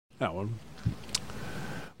That one.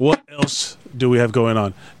 What else do we have going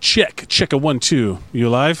on? Check a 1 2. You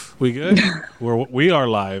live? We good? We are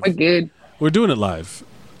live. We're good. We're doing it live.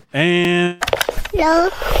 And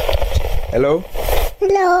Hello. Hello?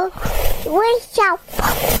 Hello. What's up,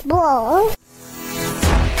 bro?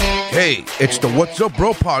 Hey, it's the What's Up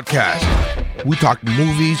Bro podcast. We talk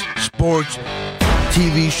movies, sports,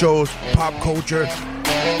 TV shows, pop culture,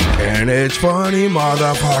 and it's funny,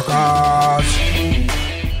 motherfuckers.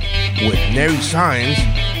 With Nary Signs.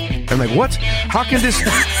 I'm like, what? How can this...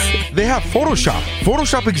 They have Photoshop.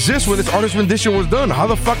 Photoshop exists when this artist rendition was done. How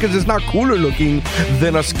the fuck is this not cooler looking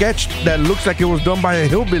than a sketch that looks like it was done by a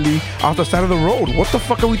hillbilly off the side of the road? What the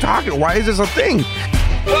fuck are we talking? Why is this a thing?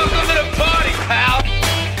 Welcome to the party, pal.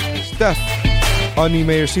 Steph, Uni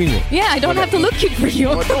Mayer Sr. Yeah, I don't have to look for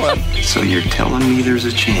you. So you're telling me there's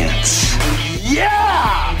a chance?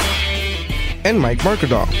 Yeah! And Mike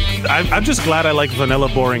Markadal. I'm just glad I like vanilla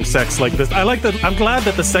boring sex like this. I'm glad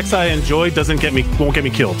that the sex I enjoy won't get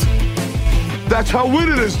me killed. That's how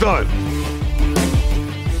winning is done.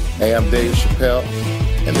 Hey, I'm Dave Chappelle,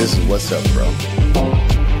 and this is What's Up, Bro.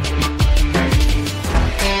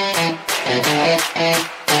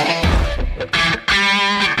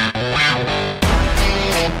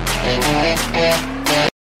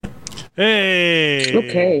 Hey.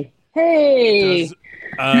 Okay. Hey.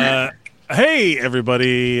 Hey,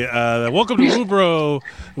 everybody. Welcome to Rubro,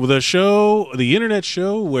 the show, the internet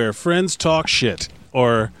show where friends talk shit.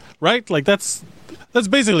 Or, right? Like, that's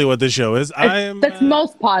basically what this show is. That's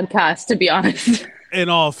most podcasts, to be honest. In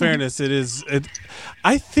all fairness, it is.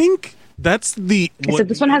 I think that's the... So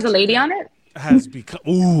this one has a lady on it? Has become...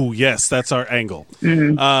 Ooh, yes, that's our angle.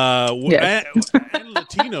 Mm-hmm. Yes. And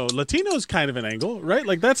Latino is kind of an angle, right?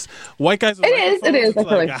 Like, that's white guys... It is. It's I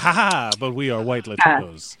feel like. ha, but we are white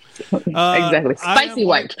Latinos. Exactly. Spicy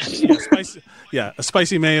white. A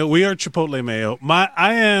spicy mayo. We are Chipotle mayo.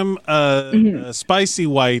 I am a spicy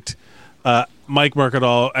white Mike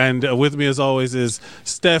Mercadal, and with me as always is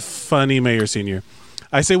Stephanie Mayer Sr.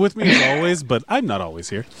 I say with me as always, but I'm not always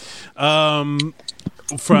here. From...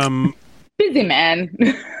 Busy man.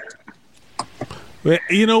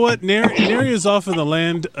 You know what? Nary is off in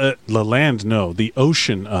the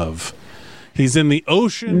ocean of. He's in the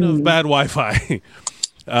ocean of bad Wi-Fi.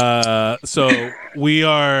 So we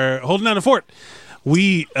are holding down a fort.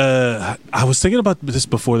 I was thinking about this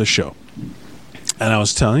before the show, and I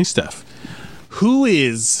was telling Steph, who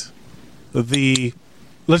is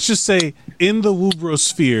let's just say, in the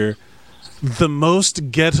Wubrosphere, the most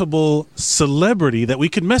gettable celebrity that we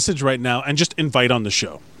could message right now and just invite on the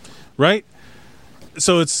show, right?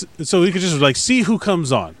 So we could just like see who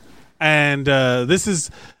comes on, and this is.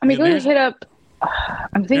 I mean, go hit up.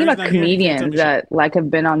 I'm thinking about comedians that have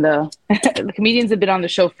been on the comedians have been on the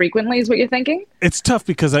show frequently. Is what you're thinking? It's tough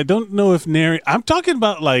because I don't know if Nary. I'm talking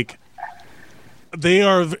about like they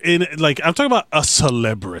are in like I'm talking about a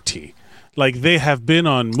celebrity. Like they have been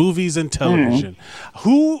on movies and television.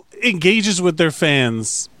 Who engages with their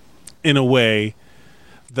fans in a way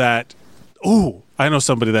that, I know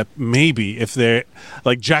somebody that maybe if they're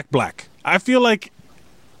like Jack Black. I feel like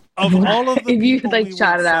of all of the if you people like we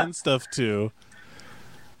shout would it out send stuff to,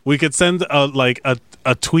 we could send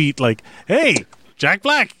a tweet like, "Hey, Jack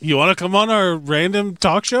Black, you want to come on our random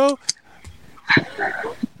talk show?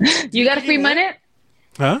 You got a free minute?"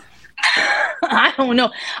 Huh? I don't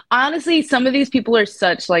know. Honestly, some of these people are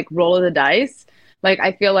such like roll of the dice. Like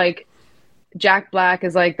I feel like Jack Black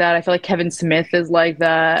is like that. I feel like Kevin Smith is like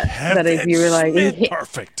that. That if you were like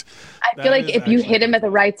perfect. I feel like if you hit him at the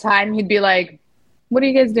right time, he'd be like, "What are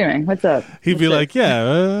you guys doing? What's up?" He'd be like,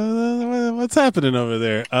 "Yeah, what's happening over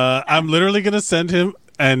there?" I'm literally gonna send him,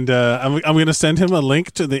 and I'm gonna send him a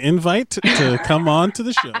link to the invite to come on to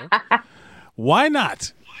the show. Why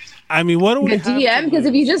not? I mean, what do we have to DM? Because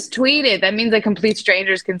if you just tweet it, that means that complete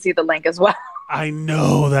strangers can see the link as well. I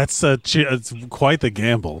know it's quite the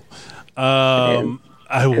gamble. I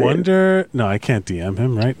wonder. No, I can't DM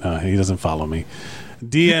him, right? No, he doesn't follow me.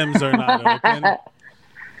 DMs are not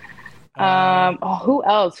open. Who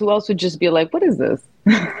else? Who else would just be like, "What is this?"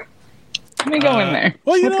 Let me go in there.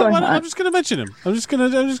 Well, you know what? I'm just gonna mention him. I'm just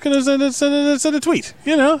gonna send a tweet.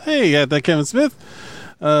 You know, hey, that Kevin Smith.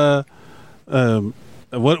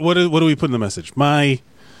 What do we put in the message? My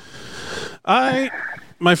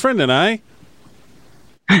friend and I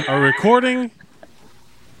are recording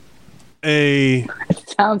a...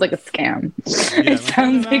 It sounds like a scam. Yeah, it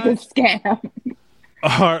sounds like a scam.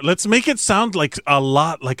 Let's make it sound like a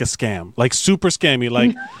lot like a scam, like super scammy,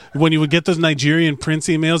 like when you would get those Nigerian Prince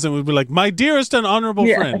emails and we'd be like, "My dearest and honorable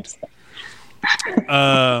friend."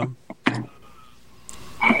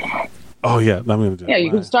 Oh yeah, I'm gonna do. Yeah,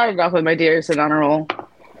 you can start it off with my dearest and honorable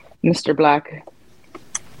Mr. Black.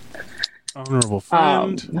 Honorable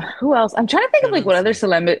friend. Who else? I'm trying to think of like what other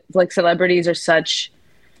celebrities are such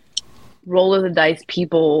roll of the dice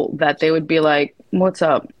people that they would be like, "What's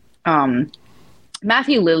up?"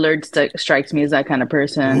 Matthew Lillard strikes me as that kind of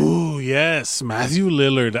person. Ooh, yes, Matthew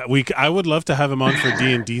Lillard. I would love to have him on for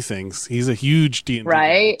D&D things. He's a huge D&D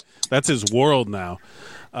right? guy. That's his world now.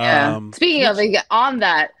 Yeah. Speaking of like, on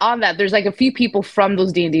that, there's like a few people from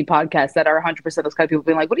those D&D podcasts that are 100% those kind of people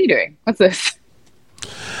being like, "What are you doing? What's this?"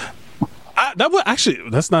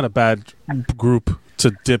 That's not a bad group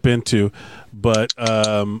to dip into, but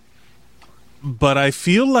I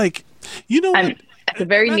feel like it's a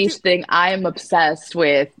very niche thing. I am obsessed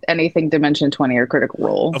with anything Dimension 20 or Critical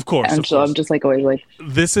Role. Of course. I'm just like always like,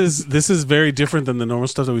 this is very different than the normal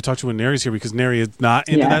stuff that we talked to when Neri's here, because Neri is not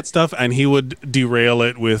into that stuff, and he would derail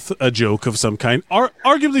it with a joke of some kind.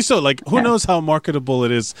 Arguably so. Like, who knows how marketable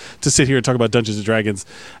it is to sit here and talk about Dungeons and Dragons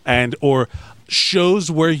or shows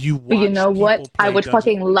where you watch. But you know what? I would Dungeons.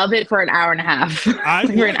 fucking love it for an hour and a half. For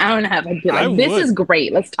an hour and a half, I'd be like, "This is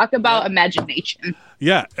great. Let's talk about imagination."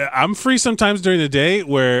 Yeah, I'm free sometimes during the day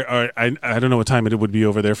where I don't know what time it would be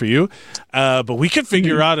over there for you, but we could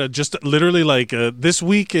figure out just literally like this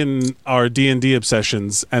week in our D&D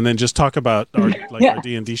obsessions, and then just talk about our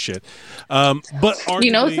D&D shit. But you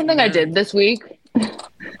know something I did this week?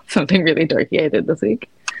 Something really dorky I did this week.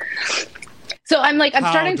 So I'm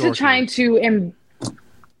starting to try to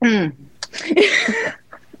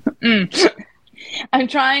I'm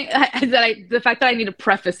trying the fact that I need to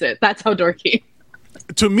preface it. That's how dorky.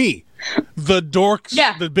 To me, the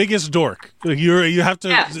the biggest dork. You have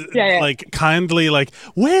to like kindly like.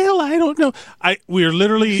 Well, I don't know. We're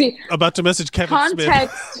literally about to message Kevin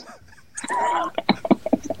context.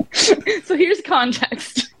 Smith. So here's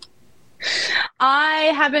context.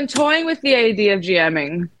 I have been toying with the idea of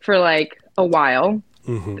GMing for like a while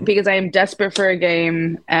because I am desperate for a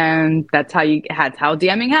game, and that's how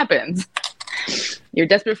DMing happens. You're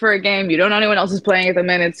desperate for a game. You don't know anyone else is playing at the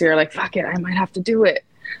minute, so you're like, fuck it, I might have to do it.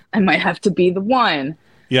 I might have to be the one.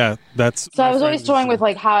 Yeah, that's... So I was always toying with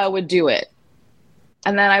like how I would do it.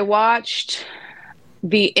 And then I watched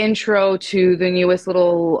the intro to the newest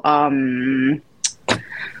little... for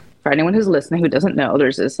anyone who's listening who doesn't know,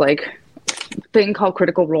 there's this like thing called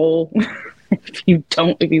Critical Role. If you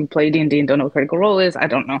play D&D and don't know what Critical Role is, I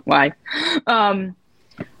don't know why.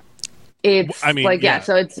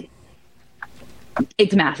 So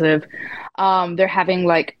it's massive. They're having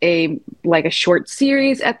like a short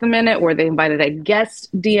series at the minute where they invited a guest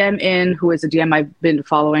DM in, who is a DM I've been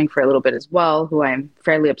following for a little bit as well, who I'm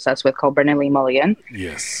fairly obsessed with, called Brennan Lee Mulligan.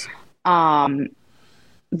 Yes. The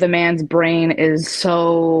man's brain is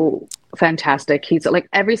so fantastic. He's like,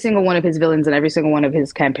 every single one of his villains and every single one of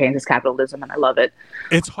his campaigns is capitalism, and I love it.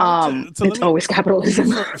 It's hard. It's always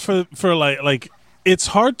capitalism. For like it's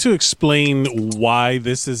hard to explain why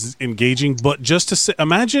this is engaging, but just to say,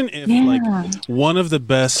 imagine if like one of the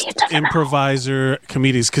best improviser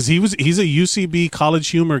comedians, because he's a UCB College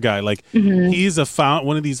Humor guy. Like he's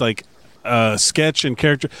one of these like sketch and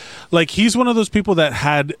character, like he's one of those people that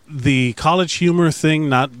had the College Humor thing,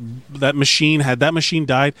 not that machine. Had that machine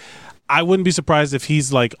died, I wouldn't be surprised if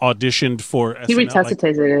he's like auditioned for SNL. He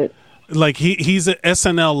resuscitated it. Like he's an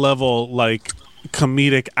SNL level like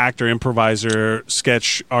comedic actor, improviser,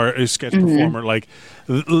 sketch performer. Like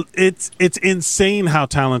it's insane how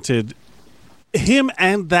talented him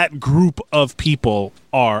and that group of people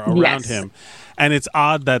are around him. And it's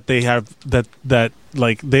odd that they have that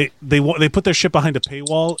like they put their shit behind a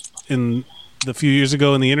paywall in the few years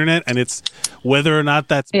ago in the internet, and it's whether or not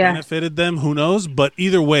that's benefited them, who knows. But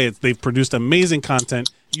either way, they've produced amazing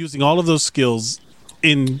content using all of those skills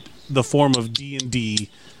in the form of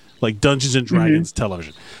D&D, like Dungeons and Dragons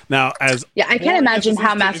television. Now, I can't imagine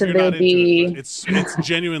how massive they would be. It's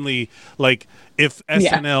genuinely like if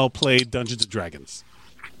SNL played Dungeons and Dragons.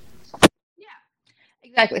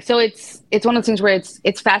 Exactly. So it's one of those things where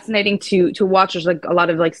it's fascinating to watch. There's like a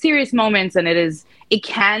lot of like serious moments, and it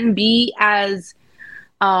can be as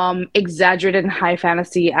exaggerated and high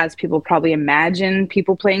fantasy as people probably imagine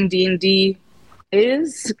people playing D&D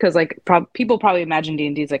is, because like people probably imagine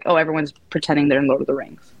D&D is like, oh, everyone's pretending they're in Lord of the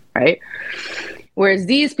Rings, right? Whereas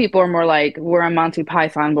these people are more like, we're on Monty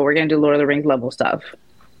Python, but we're gonna do Lord of the Rings level stuff.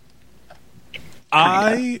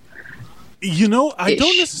 I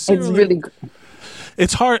don't necessarily. It's really.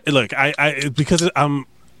 It's hard. Look, I because I'm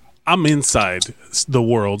inside the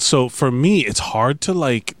world, so for me, it's hard to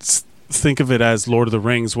like think of it as Lord of the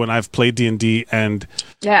Rings when I've played D&D, and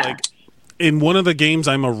like in one of the games,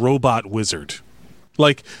 I'm a robot wizard.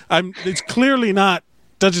 Like it's clearly not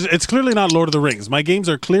It's clearly not Lord of the Rings. My games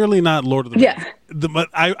are clearly not Lord of the Rings. Yeah. But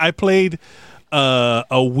I played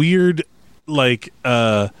a weird like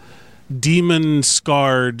demon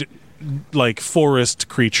scarred like forest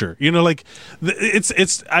creature, like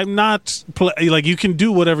it's I'm not like you can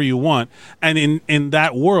do whatever you want, and in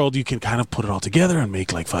that world you can kind of put it all together and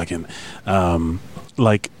make like fucking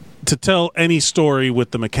like to tell any story with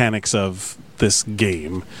the mechanics of this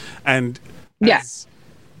game. And Yes.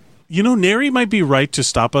 Neri might be right to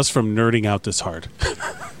stop us from nerding out this hard.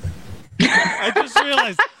 I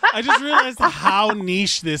just realized how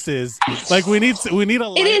niche this is. Like we need we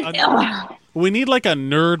need like a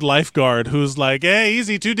nerd lifeguard who's like, hey,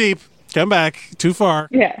 easy, too deep, come back, too far.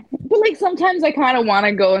 Yeah, but like sometimes I kind of want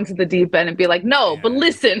to go into the deep end and be like, no, but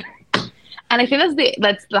listen. And I think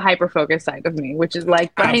that's the hyper focus side of me, which is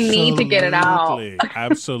like, but I need to get it out.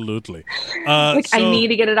 Absolutely. I need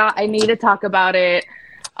to get it out. I need to talk about it.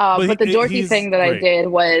 But the dorky thing that I did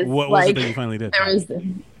was what was like it that you finally did?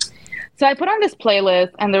 So I put on this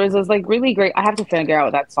playlist, and there was this like really great. I have to figure out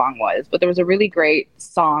what that song was, but there was a really great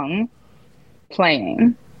song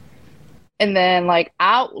playing, and then like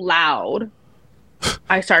out loud,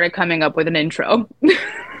 I started coming up with an intro.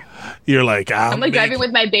 You're like, I'm like driving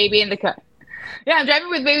with my baby in the car. Yeah, I'm driving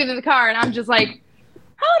with baby in the car, and I'm just like,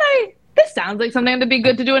 this sounds like something that'd be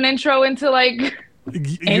good to do an intro into like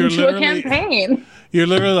into a campaign. You're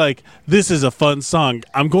literally like, this is a fun song.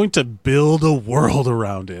 I'm going to build a world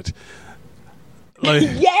around it. Like,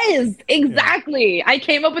 yes, exactly. Yeah. I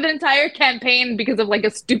came up with an entire campaign because of like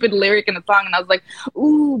a stupid lyric in a song, and I was like,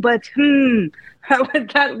 ooh, but how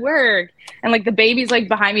would that work? And like the baby's like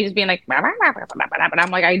behind me just being like, and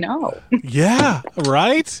I'm like, I know. Yeah,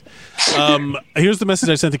 right? Here's the message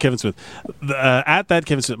I sent to Kevin Smith. At that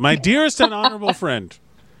Kevin Smith, my dearest and honorable friend,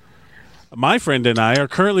 my friend and I are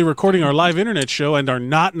currently recording our live internet show and are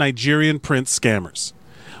not Nigerian prince scammers.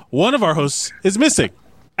 One of our hosts is missing,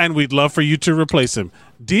 and we'd love for you to replace him.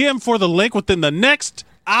 DM for the link within the next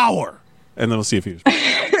hour, and then we'll see if he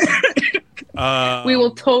we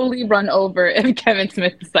will totally run over if Kevin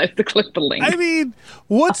Smith decides to click the link. I mean,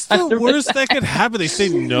 what's the 100%. Worst that could happen? They say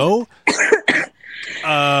no.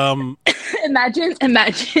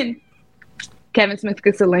 Imagine Kevin Smith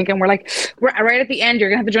gets the link, and we're right at the end. You're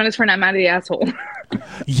gonna have to join us for an I'm Out of the Asshole.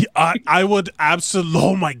 Yeah, I would absolutely.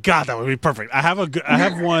 Oh my god, that would be perfect. I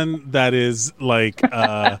have one that is like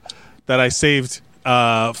that I saved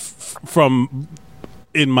from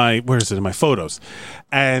in my in my photos,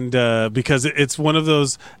 and because it's one of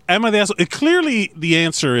those. Am I the asshole? Clearly, the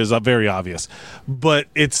answer is very obvious, but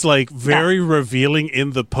it's like very revealing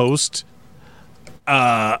in the post.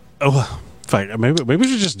 Fine. Maybe we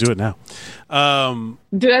should just do it now.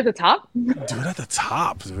 Do it at the top? Do it at the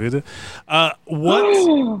top.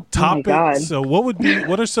 What topic? So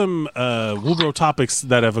what are some Woobro topics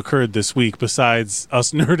that have occurred this week besides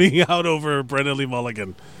us nerding out over Brennan Lee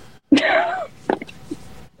Mulligan? Do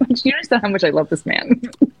you understand how much I love this man?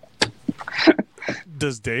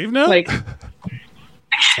 Does Dave know? Like,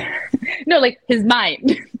 no, like his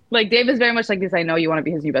mind. Like Dave is very much like this. I know you want to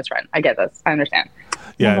be his new best friend. I get this. I understand.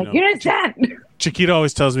 Yeah, like, you understand. Chiquita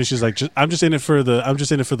always tells me, she's like, I'm just in it for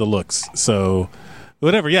the looks. So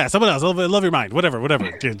whatever. Yeah, someone else. I love your mind.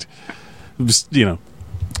 Whatever. Dude. Just,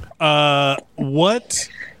 what?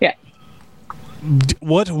 Yeah.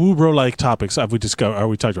 What Woobro like topics have we discovered? Are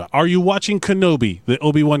we talking about? Are you watching Kenobi, the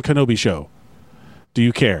Obi-Wan Kenobi show? Do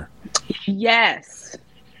you care? Yes.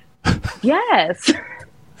 Yes.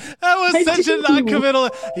 That was such a non-committal.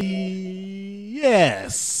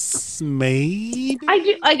 Yes, maybe.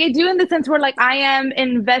 I do in the sense where like I am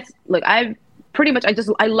Look, I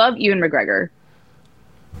love Ewan McGregor.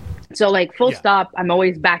 So like full stop, I'm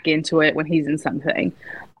always back into it when he's in something.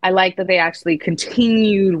 I like that they actually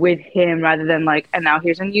continued with him rather than like, and now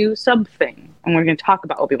here's a new sub thing, and we're going to talk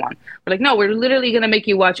about Obi-Wan. We're like, no, we're literally going to make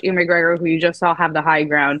you watch Ewan McGregor, who you just saw have the high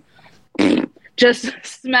ground. Just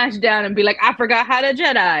smash down and be like, I forgot how to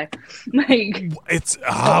Jedi. Like it's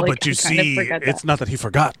but you see, it's not that he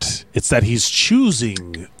forgot; it's that he's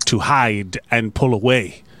choosing to hide and pull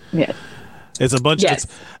away. Yeah, it's a bunch. Yes.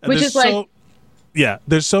 Which is like, yeah.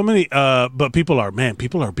 There's so many, but people are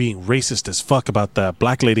being racist as fuck about the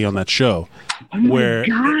black lady on that show, where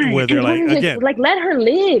they're like, again, like let her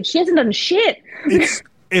live. She hasn't done shit.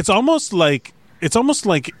 It's almost like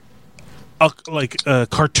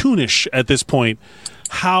cartoonish at this point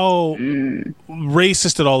how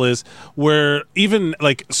racist it all is, where even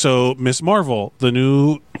like, so Miss Marvel, the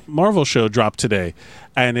new Marvel show dropped today,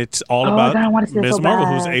 and it's all about I wanna see it Miss so Marvel,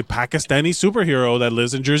 bad. who's a Pakistani superhero that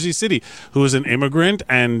lives in Jersey City, who is an immigrant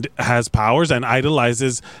and has powers and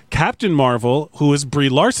idolizes Captain Marvel, who is Brie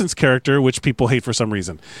Larson's character, which people hate for some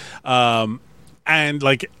reason. And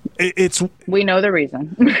like it's We know the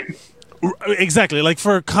reason. exactly like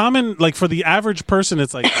for the average person,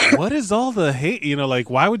 it's like, what is all the hate? You know, like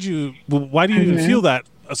why do you even feel that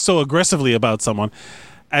so aggressively about someone?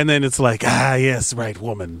 And then it's like, yes, right,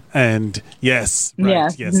 woman, and yes,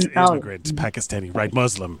 right, yes, immigrant, Pakistani, right,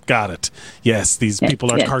 Muslim, got it. Yes, these people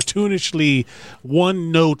are cartoonishly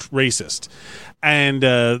one-note racist. And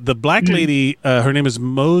the black lady, her name is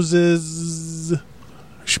Moses.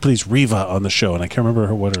 She plays Reva on the show, and I can't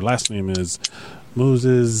remember what her last name is.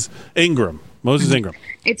 Moses Ingram.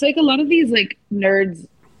 It's like a lot of these like nerds,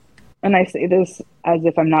 and I say this as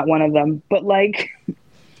if I'm not one of them, but like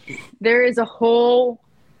there is a whole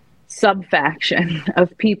sub-faction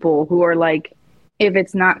of people who are like, if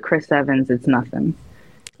it's not Chris Evans, it's nothing.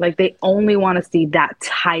 Like they only want to see that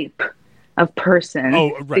type of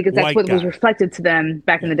person because that's what was reflected to them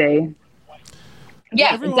back in the day.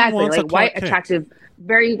 Yeah, exactly. Like white, attractive,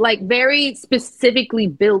 very specifically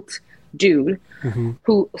built dude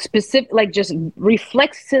who just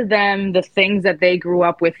reflects to them the things that they grew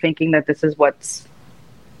up with, thinking that this is what's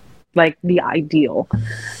like the ideal.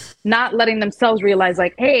 Not letting themselves realize,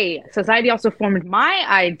 like, hey, society also formed my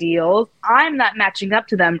ideals. I'm not matching up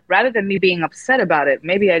to them. Rather than me being upset about it,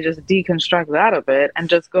 maybe I just deconstruct that a bit and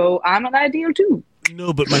just go, I'm an ideal too.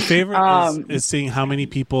 No, but my favorite is seeing how many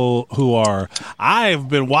people who are, I've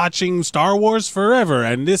been watching Star Wars forever,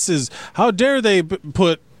 and this is, how dare they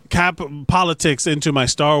put politics into my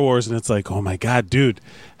Star Wars? And it's like, oh my God, dude,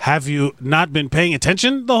 have you not been paying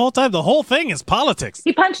attention the whole time? The whole thing is politics.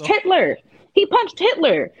 He punched Hitler.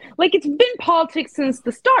 Like, it's been politics since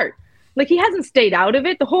the start. Like, he hasn't stayed out of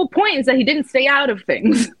it. The whole point is that he didn't stay out of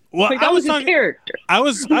things. Well, like, that was his character. I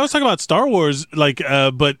was talking about Star Wars, like,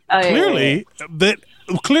 but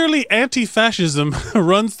clearly anti-fascism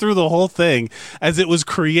runs through the whole thing, as it was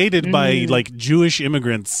created by like Jewish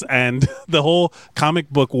immigrants and the whole comic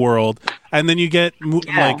book world. And then you get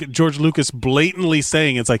like George Lucas blatantly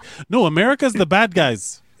saying, it's like, no, America's the bad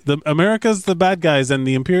guys. America's the bad guys, and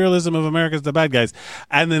the imperialism of America's the bad guys.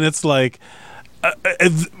 And then it's like,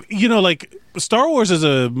 you know, like Star Wars is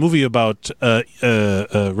a movie about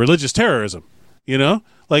religious terrorism. You know,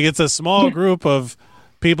 like it's a small group of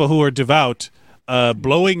people who are devout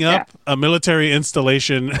blowing up a military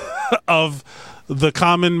installation of the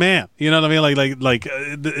common man. You know what I mean? Like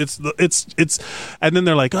it's, and then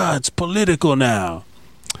they're like, it's political now.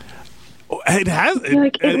 It has.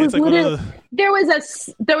 It was literally. There was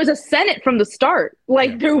a Senate from the start.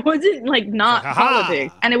 Like there wasn't like not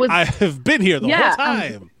politics, and it was. I have been here the whole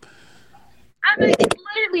time. I mean, it's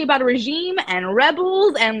literally about a regime and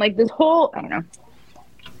rebels and like this whole. I don't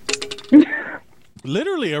know.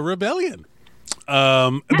 Literally a rebellion.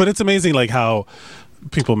 But it's amazing, like how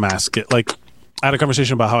people mask it. Like I had a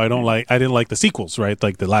conversation about how I didn't like the sequels, right?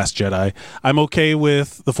 Like The Last Jedi. I'm okay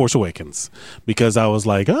with The Force Awakens because I was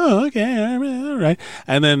like, oh, okay, all right.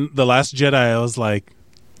 And then The Last Jedi, I was like,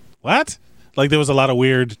 what? Like there was a lot of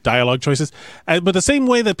weird dialogue choices. But the same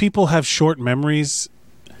way that people have short memories,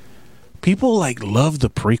 people like love the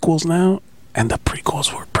prequels now, and the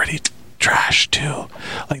prequels were pretty trash too.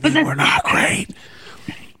 Like they were not great.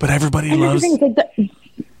 But everybody loves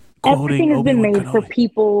everything has been made for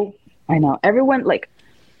people. I know. Everyone, like,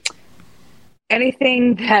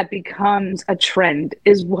 anything that becomes a trend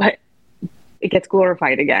is what it gets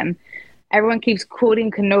glorified again. Everyone keeps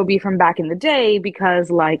quoting Kenobi from back in the day because,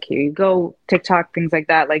 like, here you go, TikTok, things like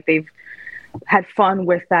that. Like, they've had fun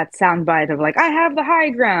with that soundbite of, like, I have the high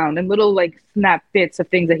ground, and little, like, snap bits of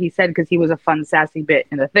things that he said because he was a fun, sassy bit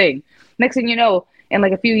in the thing. Next thing you know, in,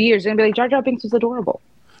 like, a few years, they're going to be like, Jar Jar Binks was adorable.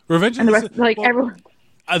 Revenge and the rest, like, everyone...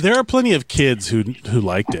 there are plenty of kids who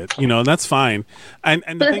liked it, you know, and that's fine. And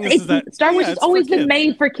the thing is that Star Wars has always been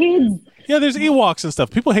made for kids. Yeah, there's Ewoks and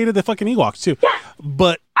stuff. People hated the fucking Ewoks too. Yeah,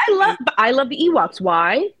 but I love the Ewoks.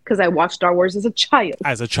 Why? Because I watched Star Wars as a child.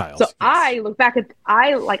 So yes. I look back at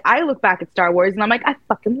Star Wars and I'm like, I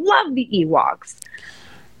fucking love the Ewoks.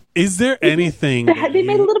 Is there anything they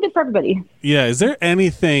made a little bit for everybody? Yeah. Is there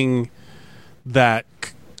anything that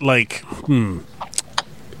like?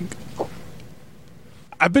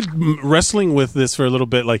 I've been wrestling with this for a little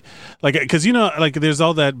bit, like, because you know, like, there's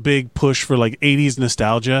all that big push for like '80s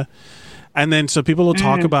nostalgia, and then so people will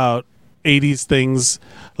talk about '80s things,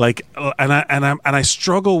 like, and I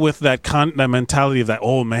struggle with that mentality of that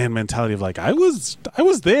old man mentality of like I was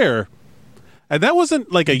there. And that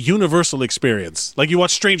wasn't like a universal experience. Like you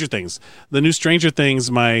watch Stranger Things, the new Stranger Things.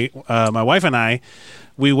 My wife and I,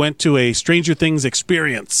 we went to a Stranger Things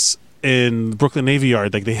experience in Brooklyn Navy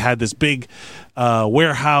Yard. Like they had this big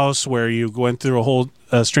warehouse where you went through a whole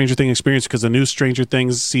Stranger Things experience because the new Stranger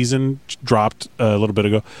Things season dropped a little bit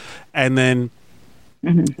ago, and then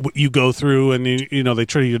you go through and you know they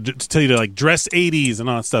try to tell you to like dress '80s and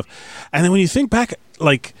all that stuff, and then when you think back,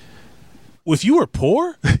 like. If you were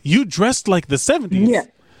poor, you dressed like the 70s. Yeah.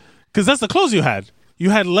 Because that's the clothes you had. You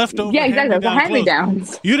had leftover. Yeah, exactly. The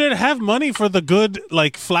hand-me-downs. You didn't have money for the good,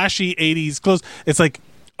 like, flashy 80s clothes. It's like,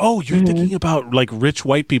 oh, you're thinking about, like, rich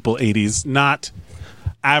white people 80s, not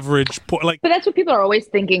average poor. Like, but that's what people are always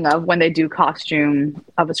thinking of when they do costume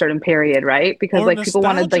of a certain period, right? Because, like, people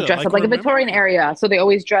want to, like, dress up like a Victorian area. So they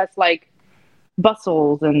always dress like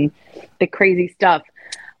bustles and the crazy stuff.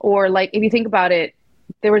 Or, like, if you think about it,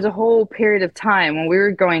 there was a whole period of time when we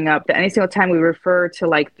were growing up that any single time we refer to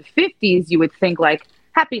like the 50s, you would think like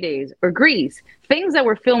Happy Days or Grease, things that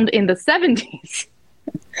were filmed in the 70s.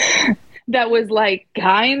 That was like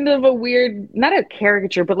kind of a weird, not a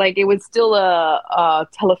caricature, but like it was still a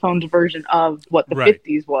telephoned version of what the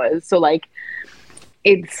 50s was. So like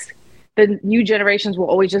it's the new generations will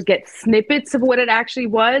always just get snippets of what it actually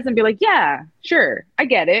was and be like, yeah, sure, I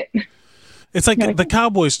get it. It's like the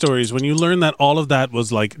cowboy stories when you learn that all of that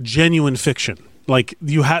was like genuine fiction. Like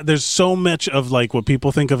there's so much of like what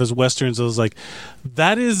people think of as Westerns. It was like,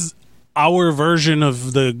 that is our version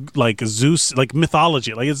of the like Zeus, like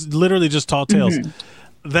mythology. Like it's literally just tall tales.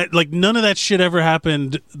 That like none of that shit ever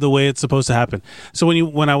happened the way it's supposed to happen. So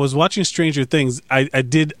when I was watching Stranger Things, I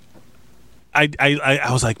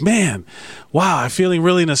was like, man, wow, I'm feeling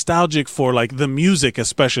really nostalgic for like the music,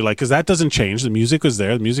 especially like because that doesn't change. The music was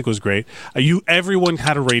there. The music was great. Everyone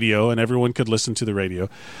had a radio and everyone could listen to the radio,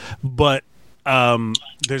 but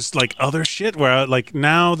there's like other shit where like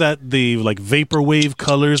now that the like vaporwave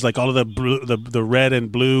colors, like all of the blue, the red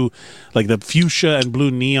and blue, like the fuchsia and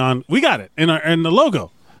blue neon, we got it in the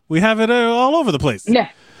logo. We have it all over the place. Yeah.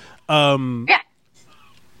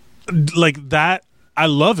 Like that. I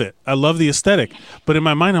love it. I love the aesthetic. But in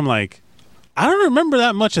my mind, I'm like, I don't remember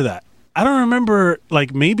that much of that. I don't remember,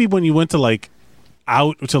 like, maybe when you went to, like,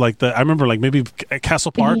 out to, like, I remember, like, maybe at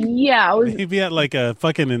Castle Park. Yeah. Maybe at, like, a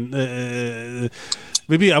fucking,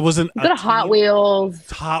 maybe I wasn't. Go to Hot Wheels.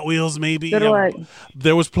 Hot Wheels, maybe. Yeah.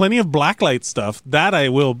 There was plenty of blacklight stuff. That I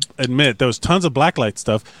will admit. There was tons of blacklight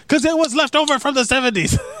stuff. Because it was left over from the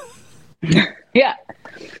 70s. Yeah.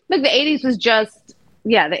 Like, the 80s was just.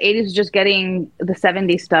 Yeah, the 80s was just getting the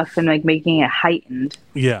 70s stuff and like making it heightened.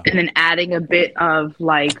 Yeah. And then adding a bit of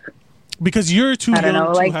like because you're too young to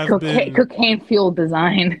like have cocaine fueled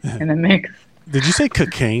design in the mix. Did you say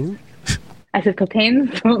cocaine? I said cocaine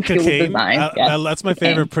fueled design. That's my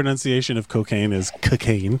favorite pronunciation of cocaine is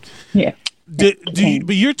cocaine. Yeah.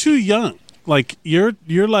 But you're too young. Like you're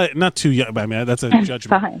like not too young. I mean that's a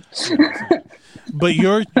judgment. Fine. But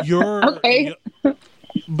you're okay.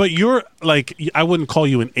 But you're like, I wouldn't call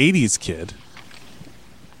you an 80s kid.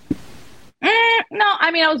 No,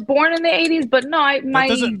 I mean, I was born in the 80s, but no, my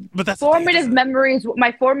formative memories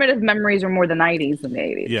are more the 90s than the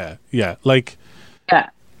 80s. Yeah. Like,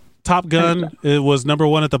 Top Gun, it was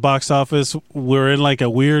 #1 at the box office. We're in like a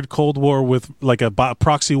weird Cold War with like a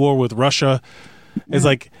proxy war with Russia. It's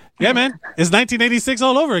like, yeah, man, it's 1986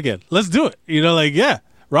 all over again. Let's do it. You know, like, yeah.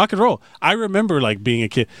 Rock and roll. I remember like being a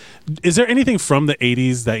kid. Is there anything from the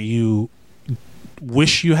 80s that you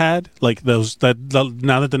wish you had? Like those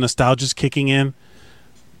now that the nostalgia's kicking in?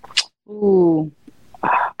 Ooh.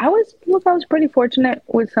 I was pretty fortunate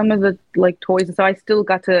with some of the like toys, and so I still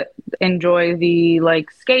got to enjoy the like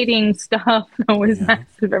skating stuff that was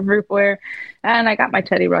massive everywhere. And I got my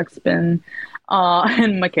Teddy Ruxpin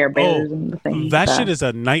and my Care Bears and the things. That shit is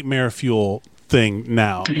a nightmare fuel thing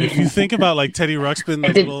now. If you think about like Teddy Ruxpin,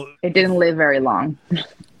 it didn't live very long.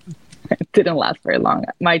 It didn't last very long.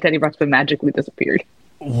 My Teddy Ruxpin magically disappeared.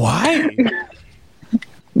 Why?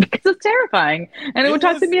 Because it's terrifying, and it would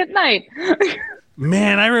talk to me at night.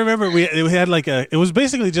 Man, I remember we had like it was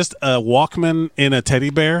basically just a Walkman in a teddy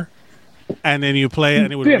bear, and then you play it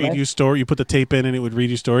and it would read you story. You put the tape in and it would read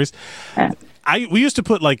you stories. We used to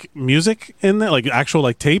put like music in there, like actual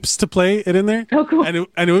like tapes to play it in there. Oh, cool! And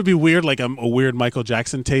it would be weird, like a weird Michael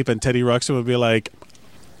Jackson tape, and Teddy Ruxpin would be like,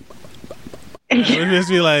 it would just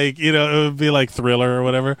be like, you know, it would be like Thriller or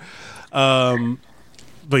whatever.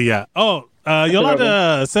 But yeah. Oh,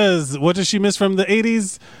 Yolanda says, what does she miss from the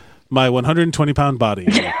 80s? My 120-pound body.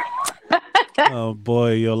 Oh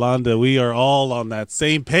boy, Yolanda, we are all on that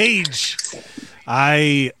same page.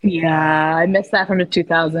 I miss that from the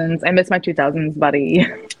 2000s. I miss my 2000s body.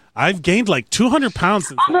 I've gained like 200 pounds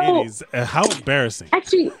since the Although- 80s. How embarrassing.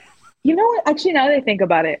 Actually, you know what? Actually, now that I think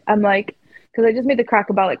about it, I'm like, because I just made the crack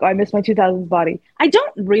about like, oh, I miss my 2000s body. I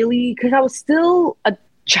don't really, because I was still a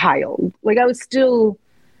child. Like I was still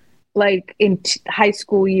like in high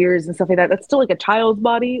school years and stuff like that. That's still like a child's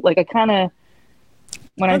body. Like I kind of,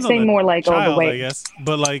 when I Depends say on the more like, oh, the child, I weight. guess.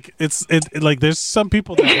 But like it like there's some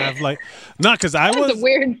people that have like not because I That's was a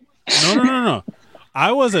weird. no.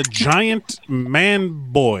 I was a giant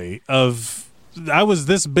man boy I was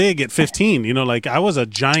this big at 15, you know, like I was a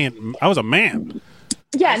man.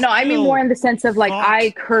 Yeah, no, I mean still more in the sense of like thought-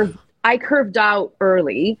 I curved out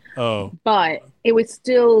early, Oh, but it was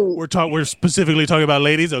still we're specifically talking about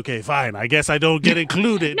ladies. Okay, fine. I guess I don't get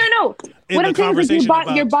included. no. in What the I'm saying is like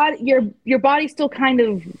conversation your body still kind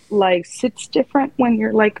of like sits different when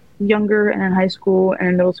you're like younger and in high school and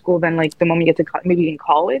in middle school than like the moment you get to maybe in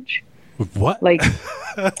college. What? Like,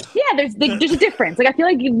 yeah, there's a difference. Like I feel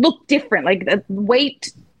like you look different. Like the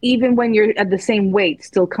weight, even when you're at the same weight,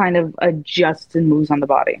 still kind of adjusts and moves on the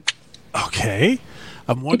body. Okay.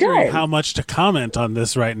 I'm wondering does. how much to comment on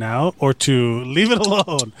this right now or to leave it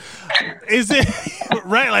alone. Is it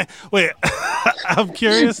right? Like, wait, I'm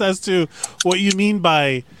curious as to what you mean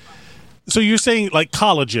by. So you're saying like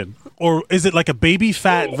collagen, or is it like a baby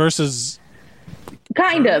fat versus?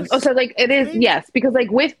 Kind of. Oh, so like it is, yes, because like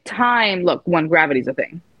with time, look, gravity's a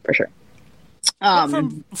thing for sure.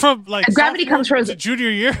 From like Gravity comes sophomore from- to junior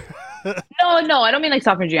year. No, I don't mean like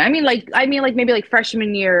sophomore year. I mean like maybe like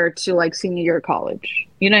freshman year to like senior year of college.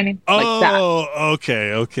 You know what I mean? Like that. Oh,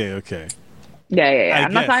 okay. Yeah. I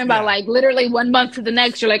I'm not guess, talking about yeah. like literally 1 month to the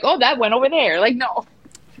next. You're like, oh, that went over there. Like, no.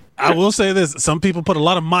 I will say this: some people put a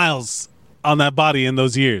lot of miles on that body in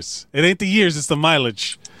those years. It ain't the years; it's the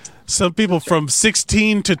mileage. Some people from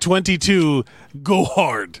 16 to 22 go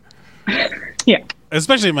hard, Yeah.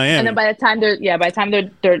 especially in Miami. And then by the time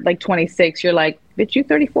they're like 26, you're like, bitch, you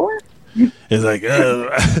 34? It's like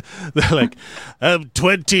they're like, I'm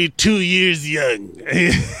 22 years young.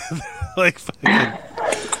 Like, fucking,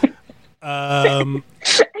 And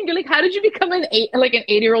you're like, how did you become an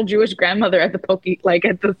 80-year-old Jewish grandmother at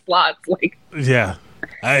the slots? Like, yeah.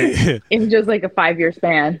 in just like a 5-year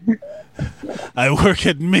span. I work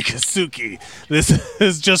at Mikasuki. This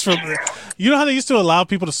is just from. You know how they used to allow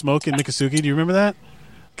people to smoke in Mikasuki? Do you remember that?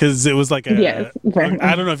 Because it was like a. Yes, very much.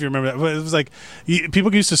 I don't know if you remember that, but it was like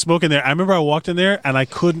people used to smoke in there. I remember I walked in there and I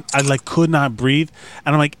could not breathe.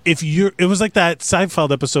 And I'm like, it was like that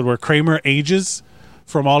Seinfeld episode where Kramer ages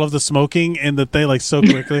from all of the smoking in the thing like so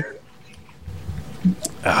quickly.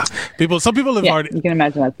 Some people live Yeah, hard. you can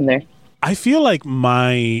imagine that's in there. I feel like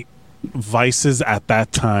my vices at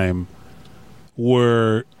that time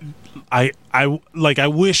were I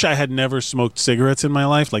wish I had never smoked cigarettes in my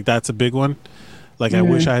life. Like that's a big one. Like I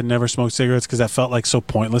wish I had never smoked cigarettes because that felt like so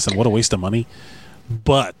pointless and what a waste of money.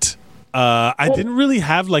 But I didn't really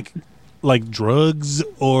have like drugs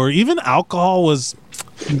or even alcohol was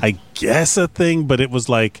I guess a thing, but it was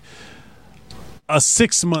like a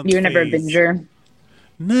 6 month. You were never a binger.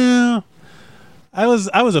 No. I was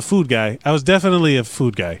a food guy. I was definitely a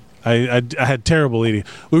food guy. I had terrible eating.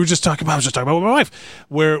 I was just talking about with my wife,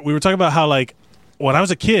 where we were talking about how like when I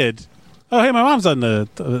was a kid. Oh, hey, my mom's on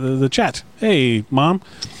the chat. Hey, mom.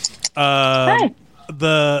 Hi.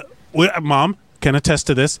 Mom can attest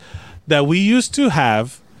to this. That we used to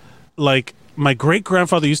have, like, my great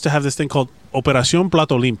grandfather used to have this thing called Operación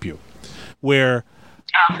Plato Limpio, where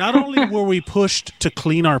not only were we pushed to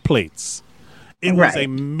clean our plates. It was a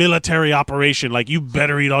military operation. Like, you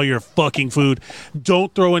better eat all your fucking food.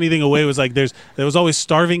 Don't throw anything away. It was like there was always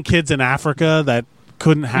starving kids in Africa that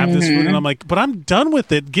couldn't have this food. And I'm like, but I'm done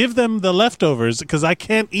with it. Give them the leftovers because I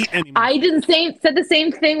can't eat anymore. I said the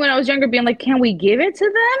same thing when I was younger, being like, can we give it to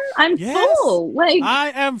them? I'm Yes. full. Like, I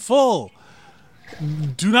am full.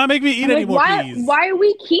 Do not make me eat like, anymore, please. why are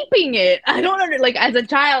we keeping it? I don't understand. Like, as a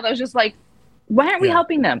child, I was just like, why aren't we Yeah.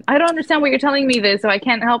 helping them? I don't understand what you're telling me this, so I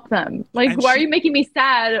can't help them. Like, And why are she- you making me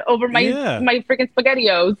sad over my freaking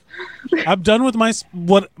SpaghettiOs? I'm done with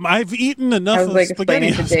what I've eaten enough I was of like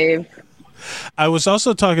explaining to spaghetti. Dave. We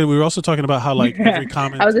were also talking about how like every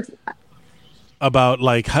comment I was about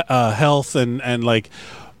like health and like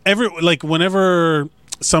whenever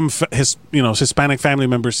some Hispanic family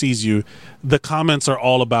member sees you, the comments are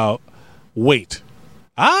all about weight.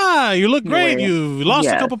 You look great. Weight. You lost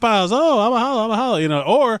a Yes. couple pounds. I'm a how,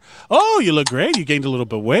 or you look great. You gained a little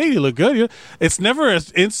bit of weight. You look good. It's never an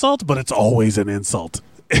insult, but it's always an insult.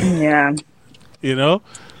 yeah. You know?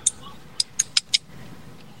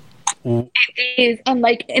 It is, and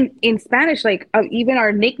like in Spanish, like even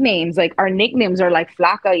our nicknames are like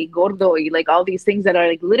flaca y gordo y like all these things that are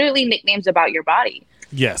like literally nicknames about your body.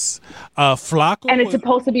 Yes. Flaco. And it's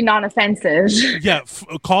supposed to be non-offensive. Yeah,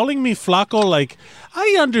 calling me flaco, like,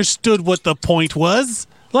 I understood what the point was.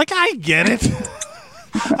 Like, I get it.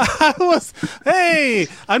 Hey,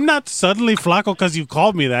 I'm not suddenly flaco because you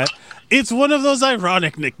called me that. It's one of those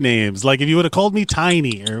ironic nicknames. Like, if you would have called me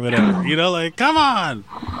Tiny or whatever, like, come on.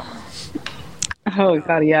 Oh,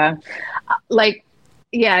 God, yeah. Like,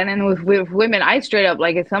 yeah, and then with women, I straight up,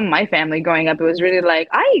 like, in some of my family growing up, it was really like,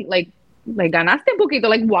 ganaste un poquito.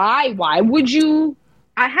 Like, why? Why would you?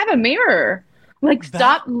 I have a mirror. Like,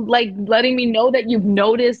 stop, like, letting me know that you've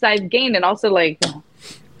noticed I've gained. And also, like,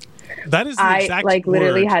 that is the exact like,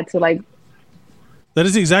 literally word. had to, like, that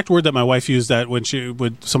is the exact word that my wife used that when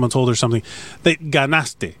someone told her something. They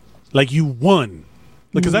ganaste. Like, you won.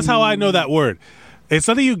 Because that's how I know that word. It's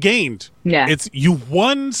not that you gained. Yeah. It's you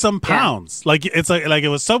won some pounds. Like, it's like it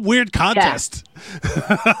was some weird contest.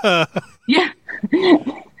 Yeah.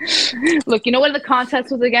 Look, you know what the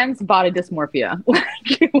contest was against? Body dysmorphia.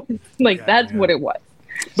 That's what it was.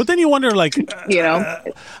 But then you wonder, like,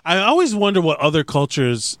 I always wonder what other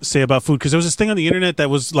cultures say about food, because there was this thing on the internet that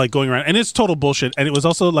was like going around, and it's total bullshit. And it was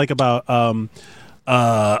also like about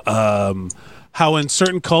how in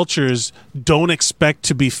certain cultures don't expect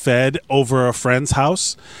to be fed over a friend's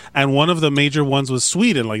house, and one of the major ones was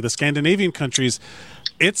Sweden, like the Scandinavian countries.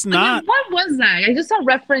 It's not. What was that? I just saw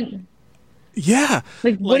reference. Yeah.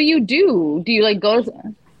 Like, what do you do? Do you like go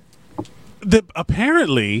to...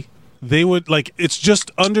 Apparently, they would, like, it's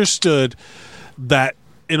just understood that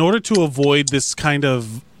in order to avoid this kind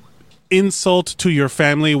of insult to your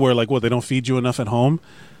family where, like, they don't feed you enough at home,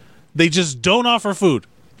 they just don't offer food.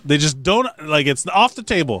 They just don't, like, it's off the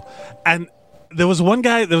table. And there was one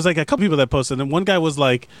guy, there was like a couple people that posted, and one guy was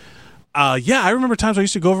like, yeah, I remember times I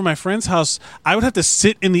used to go over to my friend's house. I would have to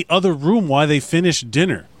sit in the other room while they finished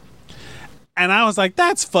dinner. And I was like,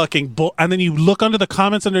 that's fucking bull. And then you look under the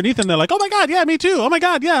comments underneath and they're like, oh my God, yeah, me too. Oh my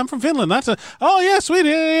God, yeah, I'm from Finland. Oh yeah, sweet.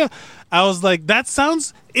 Yeah. I was like, that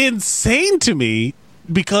sounds insane to me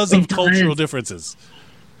because of cultural differences.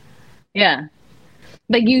 Yeah.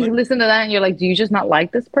 Like, you listen to that and you're like, do you just not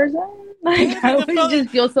like this person? Like, I always just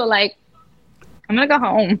feel so like, I'm going to go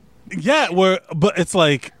home. Yeah, but it's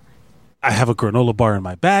like, I have a granola bar in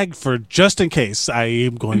my bag for just in case I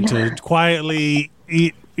am going to quietly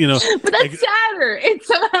eat. But that's sadder. It's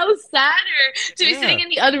somehow sadder to be sitting in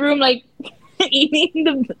the other room, like, eating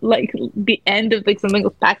the end of like something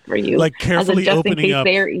was packed for you, like carefully opening up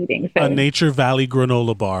they're eating a Nature Valley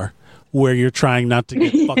granola bar where you're trying not to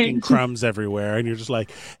get fucking crumbs everywhere, and you're just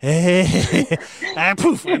like, hey, and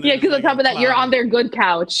poof. And yeah, because on top of that, you're on their good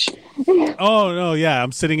couch. Oh no, yeah,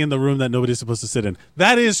 I'm sitting in the room that nobody's supposed to sit in.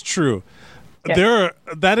 That is true. Yeah.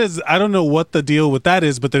 I don't know what the deal with that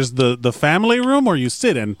is, but there's the family room where you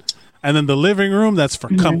sit in, and then the living room that's for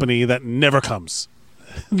company that never comes.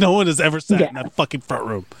 No one has ever sat in that fucking front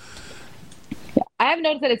room. Yeah. I have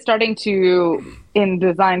noticed that it's starting to, in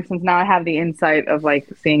design, since now I have the insight of like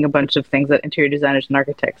seeing a bunch of things that interior designers and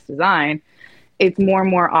architects design. It's more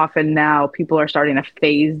and more often now people are starting to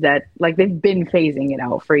phase that, like they've been phasing it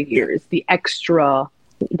out for years. The extra,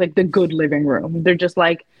 like the good living room. They're just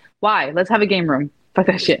like, why? Let's have a game room. Fuck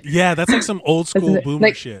that shit. Yeah, that's like some old school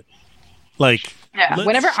boomer shit. Like,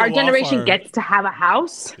 whenever our generation gets to have a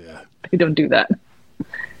house, we don't do that.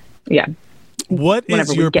 Yeah. What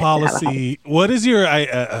is your policy? What is your?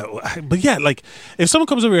 But yeah, like if someone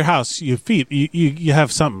comes over your house, you feed you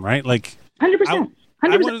have something, right? Like 100%.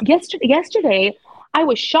 100%. Yesterday, I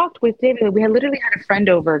was shocked with David. We had literally had a friend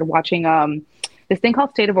over to watching this thing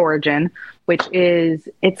called State of Origin, which is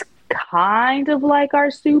it's kind of like our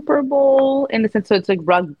Super Bowl in the sense, so it's like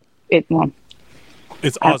it's Aussie.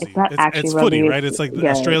 It's not actually it's footy, right? It's like the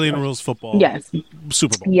Australian rules football. Yes.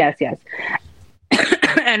 Super Bowl. Yes.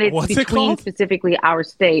 And it's What's between specifically our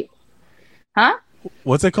state. Huh?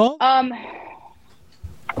 What's it called? Oh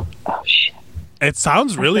shit. It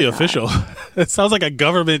sounds really official. It sounds like a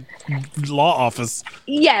government law office.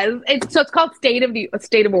 Yes, it's called State of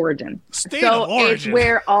Origin. State of Origin.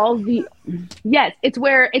 It's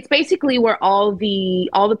where it's basically where all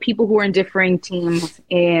the people who are in differing teams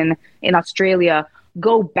in Australia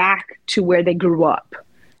go back to where they grew up,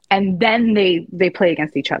 and then they play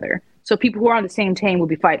against each other. So people who are on the same team will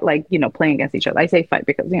be playing against each other. I say fight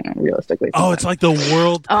because realistically. It's like the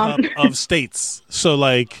World Cup of states. So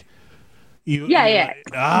like. So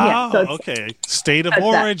okay. State of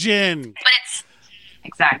Origin. But it's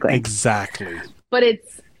exactly. But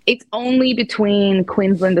it's only between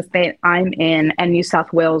Queensland, the state I'm in, and New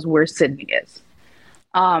South Wales, where Sydney is.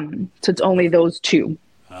 So it's only those two.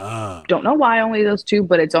 Don't know why only those two,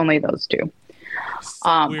 but it's only those two.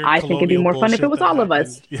 I think it'd be more fun if it was all of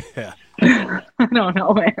us. Yeah. I don't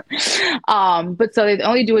know, man. But so they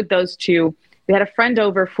only do it those two. We had a friend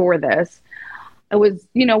over for this. It was,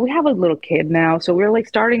 we have a little kid now, so we're like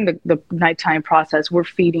starting the nighttime process. We're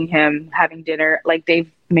feeding him, having dinner. Like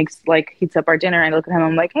Dave heats up our dinner, and I look at him.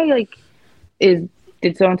 I'm like, hey, like,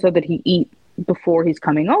 did so and so did he eat before he's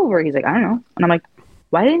coming over? He's like, I don't know. And I'm like,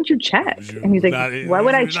 why didn't you check? And he's like, why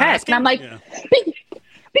would I check? And I'm like,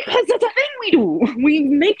 because that's a thing we do. We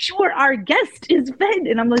make sure our guest is fed.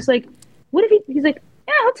 And I'm just like, what if he's like,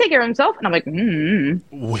 yeah, he'll take care of himself. And I'm like,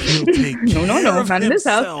 We'll take care no, of not in this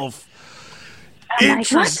house. himself.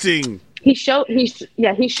 Interesting. He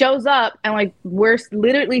shows up, and like we're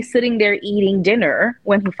literally sitting there eating dinner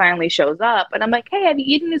when he finally shows up. And I'm like, hey, have you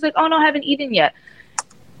eaten? He's like, oh no, I haven't eaten yet.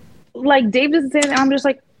 Like Dave doesn't say anything. I'm just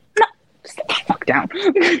like, no, sit the fuck down.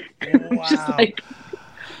 Wow. Just like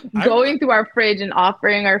going through our fridge and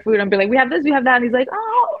offering our food and be like, we have this, we have that. And he's like,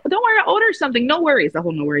 oh, don't worry, I'll order something. No worries. The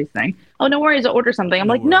whole no worries thing. Oh, no worries, I'll order something. I'm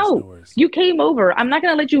like, no, you came over. I'm not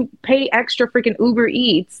going to let you pay extra freaking Uber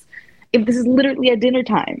Eats if this is literally at dinner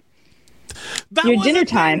time. Your dinner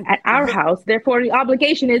time at our house, therefore the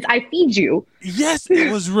obligation is I feed you. Yes, it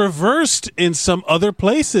was reversed in some other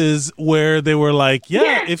places where they were like,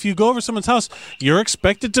 yeah, if you go over someone's house, you're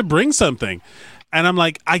expected to bring something. And I'm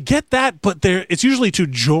like, I get that, but it's usually to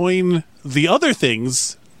join the other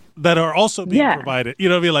things that are also being provided.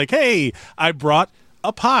 Be like, hey, I brought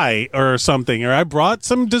a pie or something, or I brought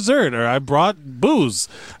some dessert, or I brought booze.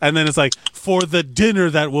 And then it's like, for the dinner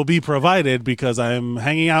that will be provided because I'm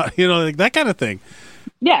hanging out, like that kind of thing.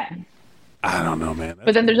 Yeah. I don't know, man.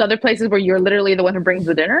 But then there's other places where you're literally the one who brings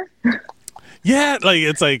the dinner. Yeah, like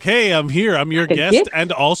it's like, hey, I'm here. I'm your guest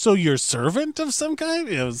and also your servant of some kind.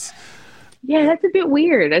 Yeah, that's a bit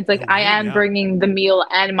weird. It's like, I am bringing the meal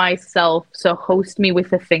and myself, so host me with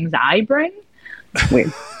the things I bring.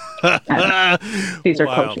 Weird. These are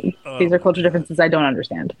culture differences I don't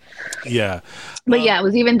understand. Yeah. But it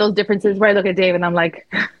was even those differences where I look at Dave and I'm like,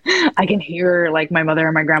 I can hear like my mother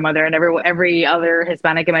and my grandmother and every other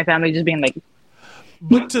Hispanic in my family just being like,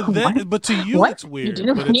 but to you it's weird. You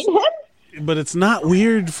didn't feed him? But it's not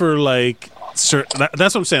weird for like that's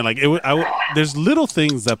what I'm saying. Like there's little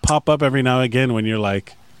things that pop up every now and again when you're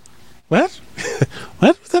like, what?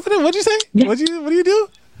 What's happening? What'd you say? What do you do?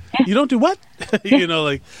 You don't do what?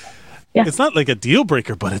 It's not like a deal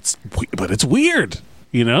breaker, but it's weird.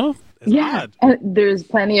 It's odd. And there's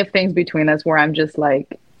plenty of things between us where I'm just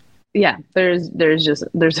like, there's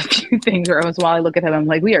a few things where while I look at him, I'm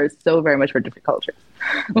like, we are so very much for different cultures.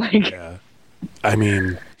 I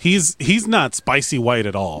mean, he's not spicy white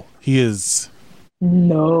at all. He is.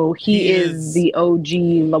 No, he is the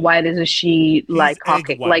OG, white as a sheet, like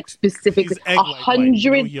Caucasian, like specifically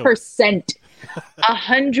 100%.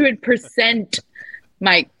 100%,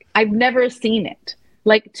 Mike. I've never seen it.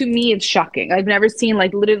 Like, to me, it's shocking. I've never seen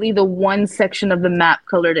like literally the one section of the map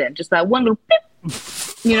colored in, just that one little beep.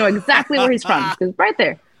 You know exactly where he's from because right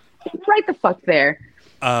there, right the fuck there.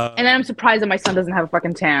 And then I'm surprised that my son doesn't have a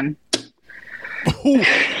fucking tan.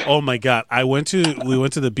 Oh my god! We went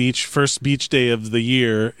to the beach, first beach day of the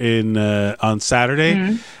year on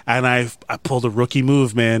Saturday, and I pulled a rookie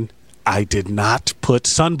move, man. I did not put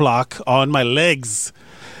sunblock on my legs,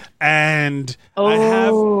 and I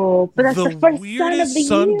have the weirdest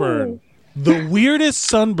sunburn. The weirdest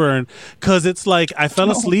sunburn because it's like I fell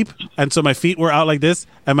asleep, and so my feet were out like this,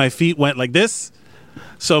 and my feet went like this.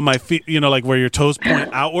 So my feet, like where your toes point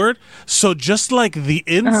outward. So just like the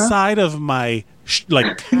inside of my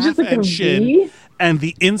calf and shin, and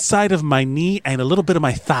the inside of my knee, and a little bit of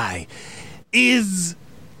my thigh is,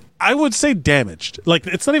 I would say, damaged. Like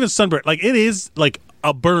it's not even sunburn. Like it is like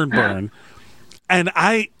a burn. And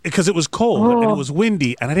because it was cold and it was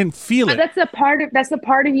windy and I didn't feel it. That's the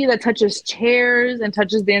part of you that touches chairs and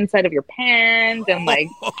touches the inside of your pants and like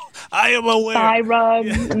I am aware. Thigh rubs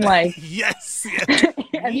and like yes.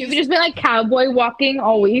 Have you just been like cowboy walking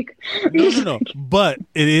all week? No. But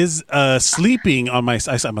it is sleeping on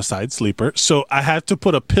I'm a side sleeper, so I had to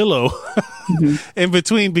put a pillow in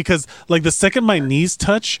between because like the second my knees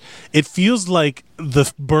touch, it feels like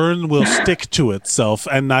the burn will stick to itself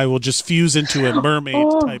and I will just fuse into a mermaid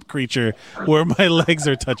type creature where my legs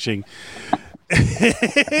are touching.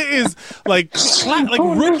 It is like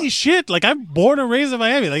rookie shit. Like I'm born and raised in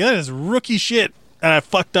Miami. Like that is rookie shit. And I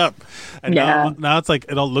fucked up. And now it's like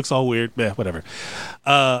it all looks all weird. Yeah, whatever.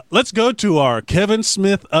 Let's go to our Kevin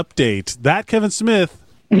Smith update. That Kevin Smith,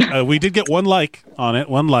 we did get one like on it,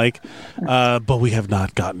 but we have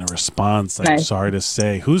not gotten a response. I'm sorry to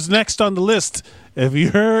say. Who's next on the list If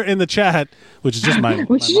you're in the chat, which is just my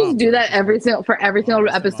We should just do that every single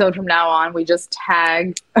episode from now on. We just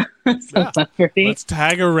tag celebrity. Let's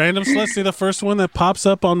tag a random let's see the first one that pops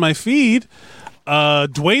up on my feed.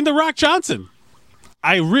 Dwayne The Rock Johnson.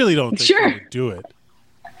 I really don't think he would do it.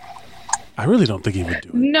 I really don't think he would do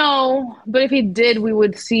it. No, but if he did, we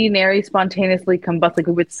would see Neri spontaneously combust. Like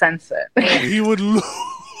we would sense it. He would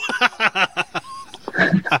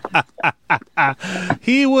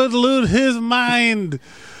he would lose his mind.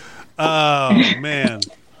 Oh man.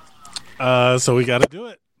 So we got to do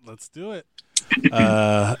it. Let's do it.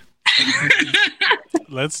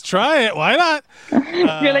 Let's try it. Why not?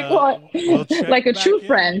 You're like, what? We'll like a true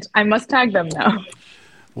friend. I must tag them now.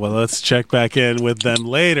 Well, let's check back in with them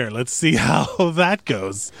later. Let's see how that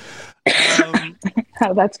goes.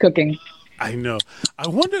 How that's cooking. I know. I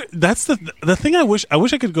wonder. That's the thing. I wish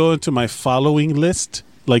I could go into my following list,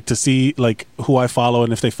 like to see like who I follow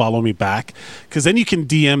and if they follow me back, because then you can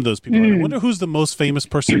DM those people. I wonder who's the most famous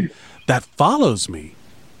person that follows me.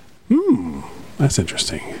 That's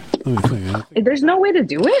interesting. Let me think. There's no way to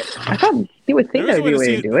do it. I thought you would think there would be a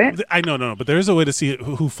way to do it. I know, no, but there is a way to see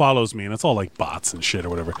who follows me, and it's all like bots and shit or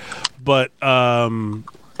whatever. But or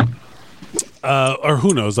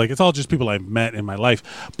who knows? Like it's all just people I've met in my life.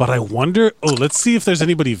 But I wonder. Oh, let's see if there's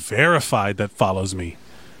anybody verified that follows me.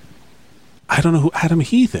 I don't know who Adam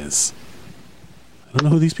Heath is. I don't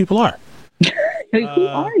know who these people are. Like, who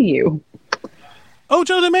are you? Oh,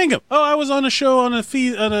 Jonathan Mangum. Oh, I was on a show on a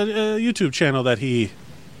feed on a YouTube channel that he,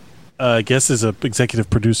 I guess, is a executive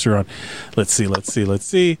producer on. Let's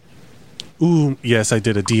see. Ooh, yes, I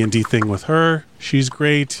did a D&D thing with her. She's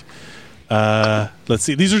great. Let's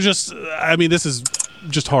see. These are just. I mean, this is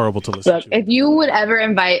just horrible to listen Look, to. if you would ever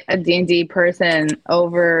invite a D&D person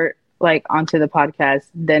over, like, onto the podcast,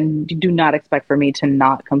 then do not expect for me to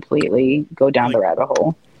not completely go down the rabbit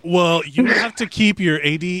hole. Well, you have to keep your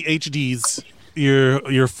ADHDs,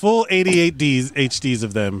 your full 88 HDs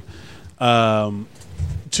of them,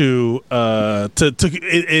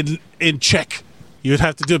 in check. You'd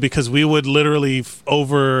have to do it because we would literally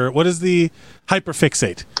what is the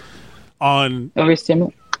hyperfixate on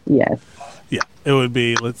Overstimulate? Yes. Yeah, it would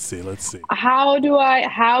be. Let's see. How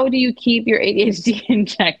do you keep your ADHD in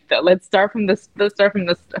check though? Let's start from this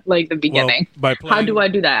like the beginning. Well, how do I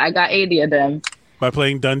do that? I got 80 of them. By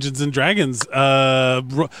playing Dungeons and Dragons. I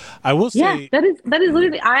will say. Yeah, that is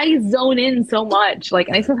literally. I zone in so much. Like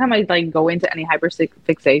anytime I like go into any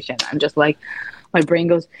hyperfixation, I'm just like, my brain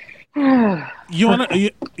goes. You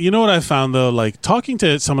know what I found though? Like talking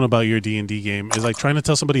to someone about your D&D game is like trying to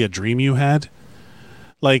tell somebody a dream you had.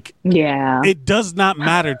 Like, yeah, it does not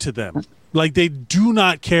matter to them. Like they do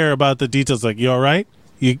not care about the details. Like, you all right?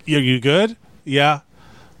 You good? Yeah.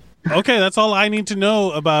 Okay, that's all I need to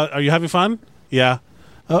know about. Are you having fun? Yeah.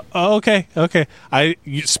 Okay.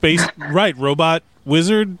 Space, right. Robot,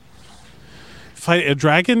 wizard, fight a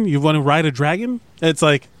dragon. You want to ride a dragon? It's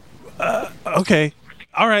like, okay.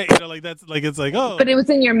 All right. You know, like that's like, it's like, oh. But it was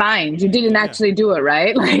in your mind. You didn't actually do it,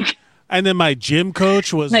 right? Like. And then my gym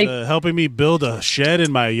coach was like, helping me build a shed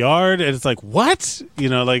in my yard. And it's like, what? You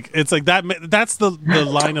know, like, it's like that. That's the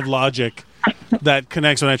line of logic that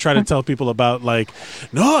connects when I try to tell people about like,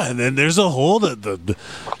 no, and then there's a whole the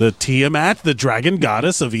Tiamat, the dragon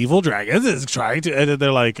goddess of evil dragons, is trying to, and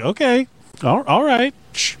they're like, okay, all right,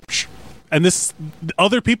 and this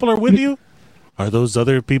other people are with you. Are those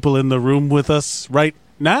other people in the room with us right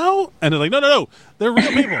now? And they're like, no, they're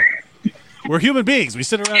real people. We're human beings. We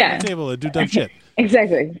sit around the table and do dumb shit.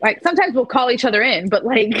 Exactly. Like sometimes we'll call each other in, but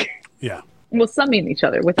like, yeah, we'll summon each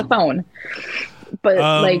other with a phone. But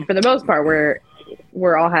like for the most part,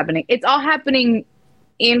 we're all happening. It's all happening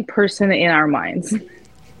in person in our minds.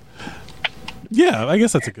 Yeah, I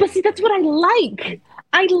guess that's a good. But see, that's what I like.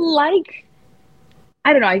 I don't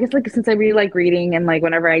know. I guess like since I really like reading and like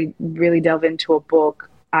whenever I really delve into a book,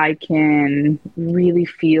 I can really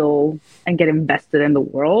feel and get invested in the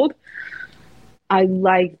world. I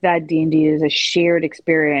like that D&D is a shared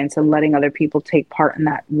experience and letting other people take part in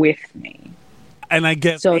that with me. And I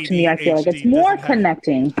guess so. To me, I feel like it's more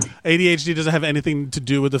connecting. ADHD doesn't have anything to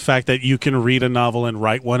do with the fact that you can read a novel and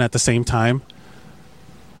write one at the same time.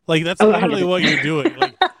 Like that's literally what you're doing.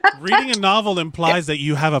 Like reading a novel implies that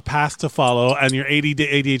you have a path to follow, and your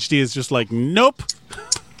ADHD is just like, nope.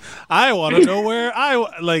 I want to know where I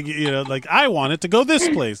want it to go this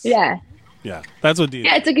place. Yeah, that's what D&D.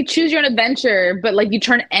 Yeah, it's like a choose your own adventure, but like you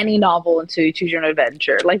turn any novel into choose your own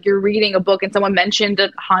adventure. Like you're reading a book and someone mentioned a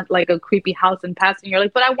creepy house in passing. You're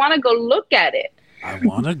like, but I want to go look at it. I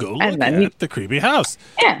want to go look at the creepy house.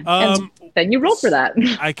 Yeah, and then you roll for that.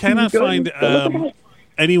 I cannot find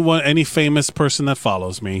any famous person that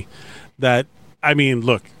follows me that I mean,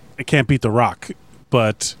 look, it can't beat The Rock,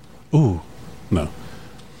 but no.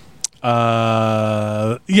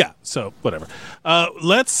 Yeah. So whatever.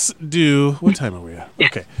 Let's do. What time are we at?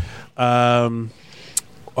 Okay.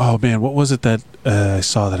 Oh man, what was it that I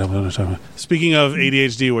saw that I'm going to talk about? Speaking of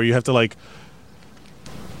ADHD, where you have to like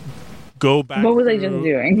go back. What was I just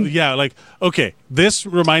doing? Yeah, like okay, this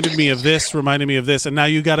reminded me of this, and now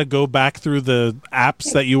you got to go back through the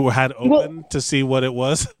apps that you had open to see what it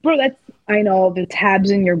was. Bro, I know the tabs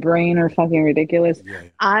in your brain are fucking ridiculous. Yeah.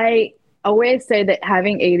 I always say that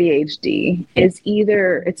having ADHD is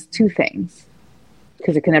it's two things,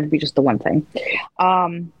 because it can never be just the one thing.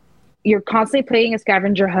 You're constantly playing a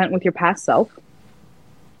scavenger hunt with your past self,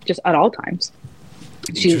 just at all times.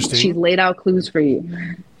 She's laid out clues for you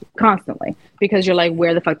constantly, because you're like,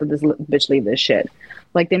 where the fuck did this bitch leave this shit?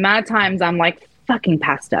 Like the amount of times I'm like fucking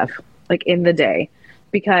past stuff, like in the day,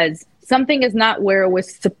 because something is not where it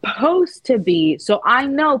was supposed to be. So I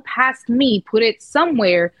know past me put it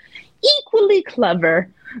somewhere equally clever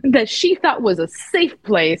that she thought was a safe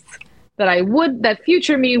place that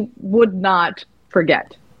future me would not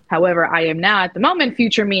forget. However, I am now at the moment,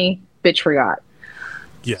 future me, bitch forgot.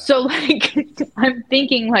 Yeah. So like, I'm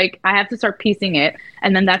thinking like, I have to start piecing it.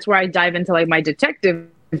 And then that's where I dive into like my detective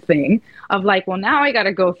thing of like, well, now I got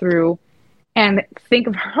to go through and think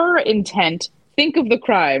of her intent, think of the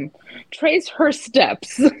crime, trace her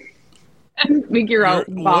steps, and figure out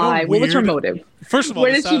what was her motive. First of all,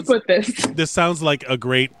 where did she put this? This sounds like a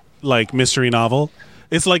great like mystery novel.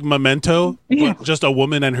 It's like Memento, but just a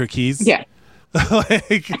woman and her keys. Yeah.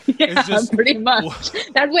 Like, yeah, it's just, pretty much.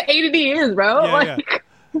 That's what ADD is, bro. Yeah, like,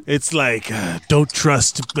 it's like don't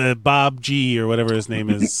trust Bob G or whatever his name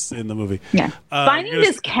is in the movie. Yeah. Finding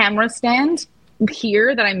this camera stand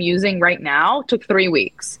here that I'm using right now took 3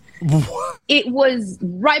 weeks. What? It was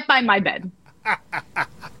right by my bed.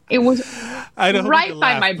 It was right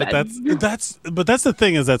by my bed. But that's the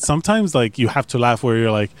thing, is that sometimes like you have to laugh where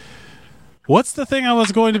you're like, what's the thing I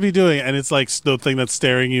was going to be doing? And it's like the thing that's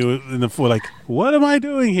staring you in the like, what am I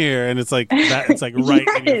doing here? And it's like that. It's like right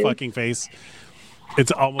in your fucking face.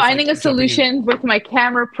 It's almost finding a solution with my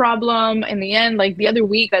camera problem. In the end, like the other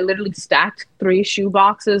week, I literally stacked 3 shoe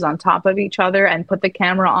boxes on top of each other and put the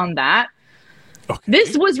camera on that. Okay.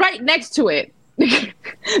 This was right next to it. This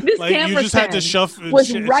like camera you just had to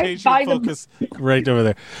change your focus right over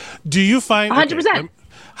there. Do you find 100%?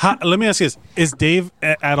 Let me ask you this: is Dave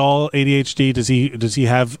at all ADHD? Does he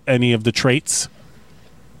have any of the traits?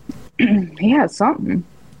 He has something.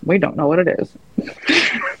 We don't know what it is.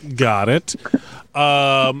 Got it.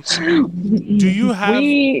 Do you have?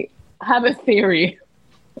 We have a theory.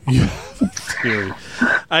 Yeah, theory.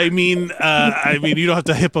 I mean, you don't have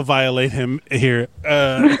to HIPAA violate him here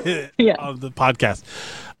on the podcast.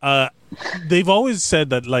 They've always said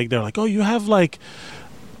that, like, they're like, oh, you have like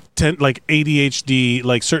ADHD,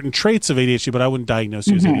 like certain traits of ADHD, but I wouldn't diagnose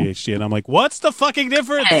you as ADHD. And I'm like, what's the fucking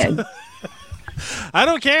difference? I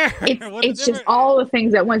don't care. It's just all the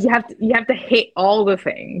things at once. You have to hit all the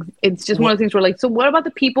things. It's just one of the things where like, so what about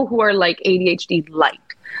the people who are like ADHD light?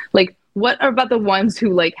 Like, what about the ones who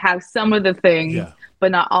like have some of the things,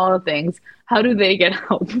 but not all the things? How do they get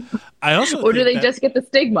help? Or do they just get the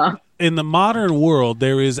stigma? In the modern world,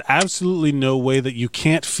 there is absolutely no way that you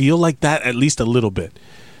can't feel like that at least a little bit.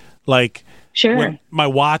 Like, sure. When my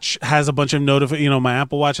watch has a bunch of my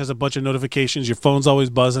Apple Watch has a bunch of notifications. Your phone's always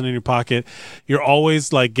buzzing in your pocket. You're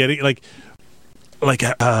always like getting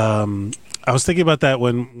I was thinking about that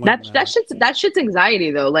when that shit's anxiety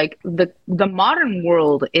though. Like the modern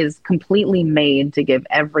world is completely made to give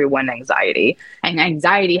everyone anxiety, and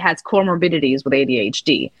anxiety has comorbidities with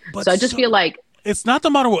ADHD. So I just feel like it's not the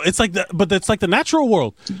modern world. It's like it's like the natural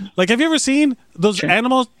world. Like, have you ever seen those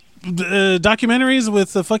animals? Documentaries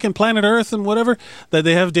with the fucking Planet Earth and whatever, that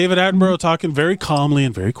they have David Attenborough talking very calmly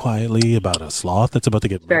and very quietly about a sloth that's about to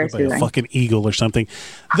get murdered by a fucking eagle or something.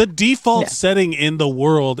 The default setting in the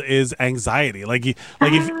world is anxiety.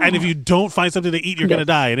 If you don't find something to eat, you're gonna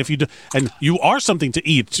die. And if you are something to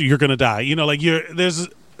eat, you're gonna die. You know, like there's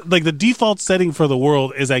like the default setting for the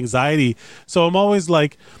world is anxiety. So I'm always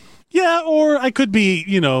like, yeah, or I could be,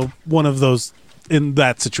 one of those in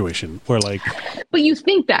that situation where like. But you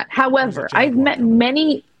think that. However, I've met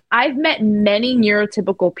many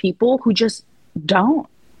neurotypical people who just don't.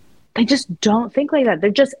 They just don't think like that. They're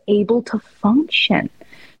just able to function.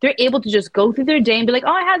 They're able to just go through their day and be like,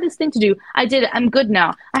 oh, I had this thing to do. I did it. I'm good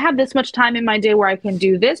now. I have this much time in my day where I can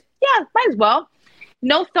do this. Yeah, might as well.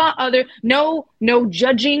 No thought no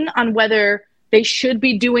judging on whether they should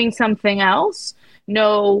be doing something else.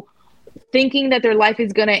 No thinking that their life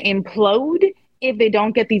is going to implode if they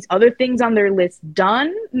don't get these other things on their list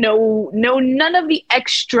done. No, none of the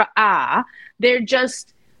extra they're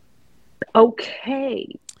just okay.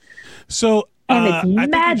 So And it's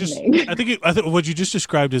maddening. I think what you just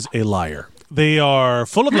described is a liar. They are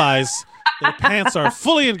full of lies. Their pants are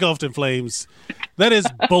fully engulfed in flames. That is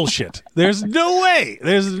bullshit. There's no way.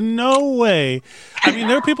 There's no way. I mean,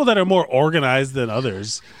 there are people that are more organized than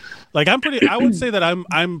others. Like I would say that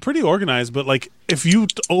I'm pretty organized, but like if you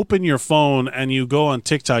open your phone and you go on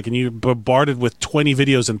TikTok and you're bombarded with 20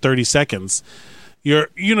 videos in 30 seconds, you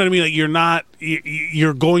know what I mean? Like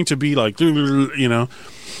you're going to be like, you know.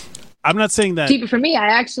 I'm not saying that. See, but for me,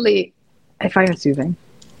 I find it soothing.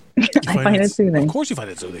 I find it soothing. Of course you find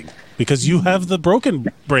it soothing because you have the broken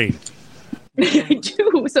brain. I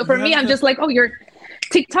do. So for me, I'm just like, your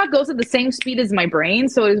TikTok goes at the same speed as my brain.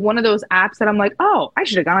 So it's one of those apps that I'm like, I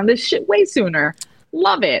should have gone on this shit way sooner.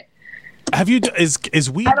 Love it. Have you? Is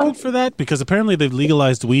weed good for that? Because apparently they've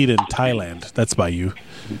legalized weed in Thailand. That's by you.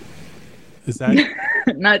 Is that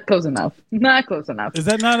not close enough? Not close enough. Is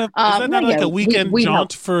that not a weekend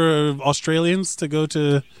jaunt for Australians to go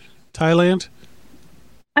to Thailand?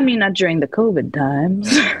 I mean, not during the COVID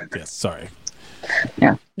times. Yes, sorry.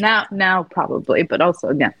 Yeah, now probably, but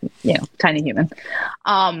also tiny human.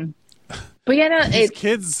 But These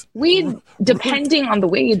kids. Weed, depending on the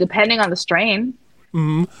weed, depending on the strain.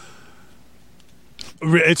 Mm-hmm.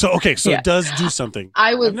 So it does do something.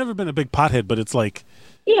 I've never been a big pothead, but it's like,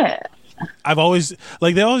 I've always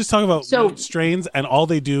they always talk about weed strains, and all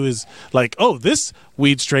they do is like, this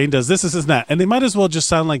weed strain does this and that, and they might as well just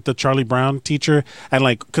sound like the Charlie Brown teacher, and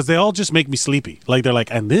because they all just make me sleepy. Like they're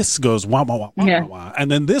like, and this goes wah wah wah wah wah,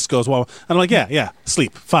 and then this goes wah. And I'm like,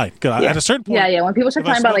 sleep, fine. At a certain point, When people start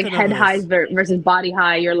talking about like head highs versus body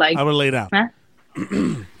high, you're like, I would lay down. Huh?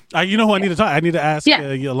 You know who I need to talk? I need to ask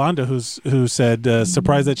Yolanda, who said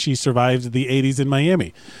surprised that she survived the 80s in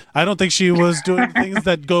Miami. I don't think she was doing things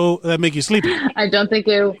that make you sleepy. I don't think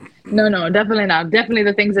it. No, definitely not. Definitely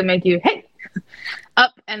the things that make you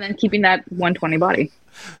up and then keeping that 120 body.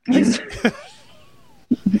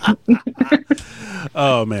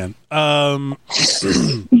 Oh man.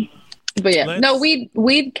 But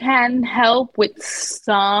weed can help with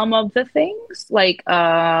some of the things. Like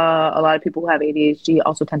a lot of people who have ADHD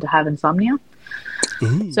also tend to have insomnia.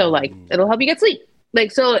 Ooh. So it'll help you get sleep.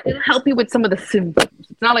 So it'll help you with some of the symptoms.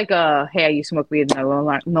 It's not like hey, I used to smoke weed and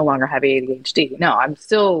I no longer have ADHD. No, I'm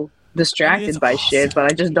still distracted by shit,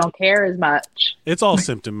 but I just don't care as much. It's all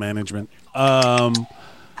symptom management.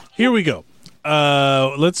 Here we go.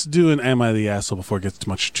 Let's do an Am I the Asshole before it gets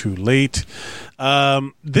much too late.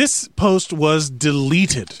 This post was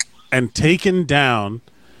deleted and taken down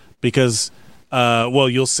because,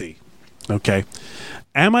 you'll see. Okay.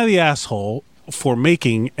 Am I the asshole for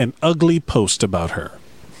making an ugly post about her?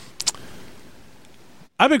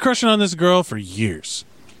 I've been crushing on this girl for years.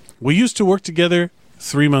 We used to work together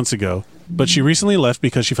 3 months ago, but she recently left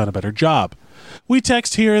because she found a better job. We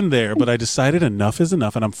text here and there, but I decided enough is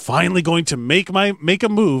enough, and I'm finally going to make a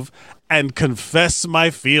move and confess my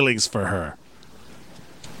feelings for her.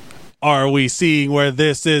 Are we seeing where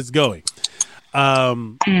this is going?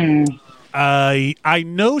 I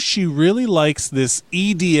know she really likes this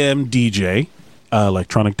EDM DJ,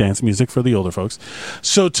 electronic dance music for the older folks.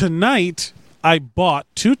 So tonight, I bought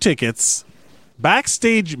 2 tickets,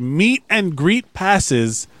 backstage meet and greet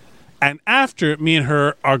passes, and after, me and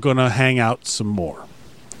her are going to hang out some more.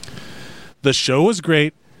 The show was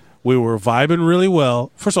great. We were vibing really well.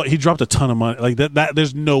 First of all, he dropped a ton of money. Like that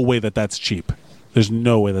there's no way that that's cheap. There's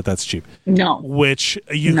no way that that's cheap. No. Which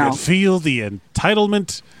you could feel the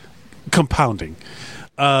entitlement compounding.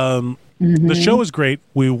 The show was great.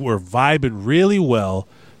 We were vibing really well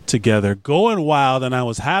together, going wild, and I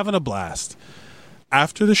was having a blast.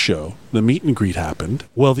 After the show, the meet and greet happened.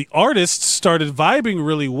 Well, the artists started vibing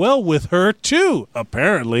really well with her, too,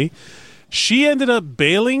 apparently. She ended up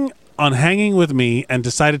bailing on hanging with me and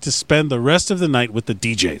decided to spend the rest of the night with the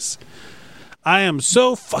DJs. I am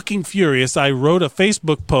so fucking furious. I wrote a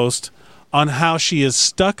Facebook post on how she is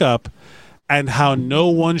stuck up and how no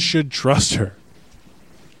one should trust her.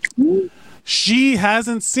 She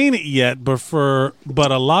hasn't seen it yet, but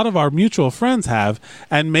a lot of our mutual friends have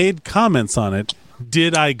and made comments on it.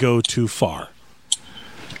 Did I go too far?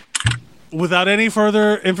 Without any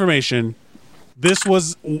further information, this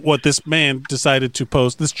was what this man decided to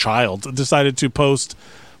post. This child decided to post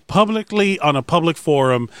publicly on a public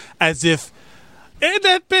forum as if, ain't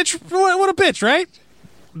that bitch, what a bitch, right?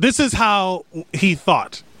 This is how he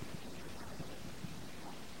thought.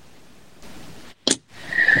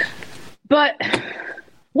 But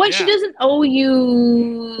she doesn't owe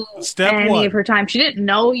you Step any one. of her time. She didn't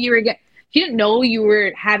know you were she didn't know you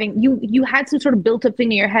were having you had some sort of built up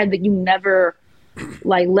thing in your head that you never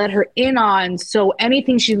like let her in on. So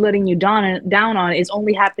anything she's letting you down on is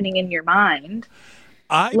only happening in your mind.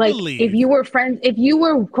 I Like believe if you were friends, if you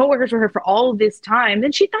were coworkers with her for all of this time,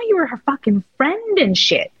 then she thought you were her fucking friend and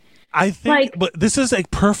shit. I think, like- but this is a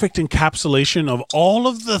perfect encapsulation of all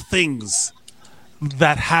of the things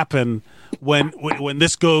that happen when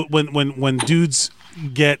dudes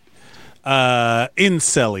get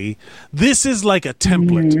incelly. This is like a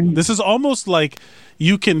template. This is almost like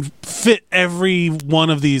you can fit every one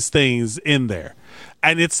of these things in there,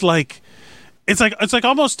 and it's like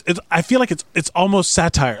almost. I feel like it's almost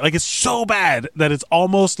satire. Like it's so bad that it's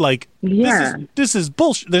almost like this is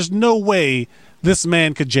bullshit. There's no way this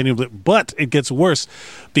man could genuinely. But it gets worse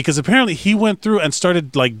because apparently he went through and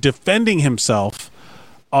started like defending himself.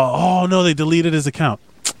 Oh no, they deleted his account.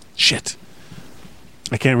 Shit.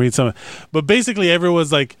 I can't read some, but basically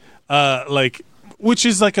everyone's like, which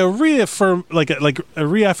is like a reaffirmation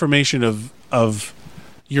of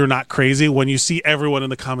you're not crazy when you see everyone in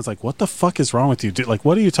the comments like, what the fuck is wrong with you? Dude, like,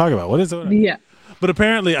 what are you talking about? What is it? Yeah. But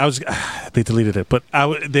apparently they deleted it, but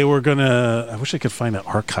they were gonna, I wish I could find an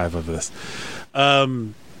archive of this,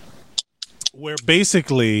 where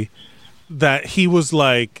basically that he was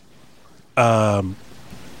like, but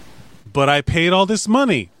I paid all this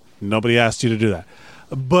money. Nobody asked you to do that.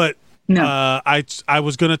 But No. I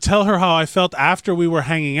was going to tell her how I felt after we were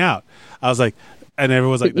hanging out. I was like, and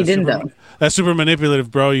everyone's like, You didn't, though. That's super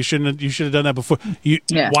manipulative, bro. You should have done that before.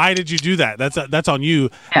 Why did you do that? That's on you.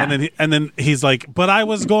 Yeah. And then he's like, but I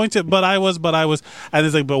was, and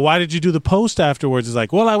he's like, but why did you do the post afterwards? He's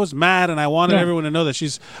like, well, I was mad and I wanted everyone to know that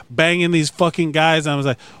she's banging these fucking guys. And I was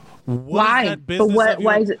like, why? But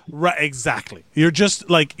why is it? Right, exactly. You're just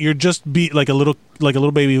like a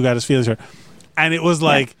little baby who got his feelings hurt. And it was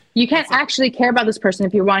like, you can't actually care about this person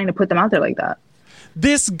if you're wanting to put them out there like that.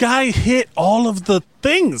 This guy hit all of the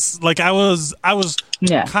things. Like I was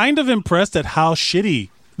kind of impressed at how shitty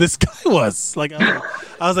this guy was. Like I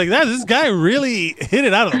was like, this guy really hit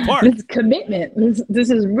it out of the park. This commitment. This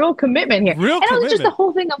is real commitment here. Real and it was just commitment. the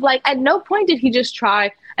whole thing of like, at no point did he just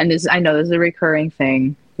try. And I know this is a recurring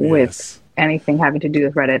thing with anything having to do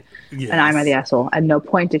with Reddit. Yes. And I'm the asshole. At no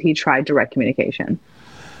point did he try direct communication.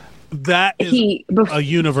 That is a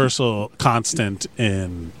universal constant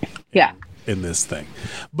in this thing.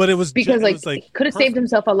 But it was because it was he could have saved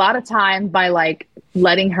himself a lot of time by like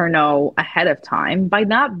letting her know ahead of time by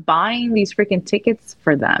not buying these freaking tickets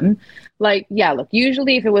for them. Like, yeah, look,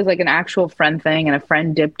 usually if it was like an actual friend thing and a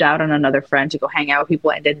friend dipped out on another friend to go hang out with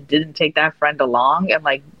people and didn't take that friend along and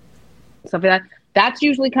like something like that, that's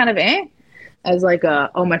usually kind of as like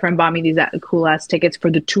my friend bought me these cool ass tickets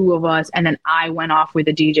for the two of us and then I went off with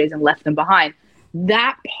the DJs and left them behind.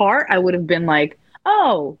 That part I would have been like,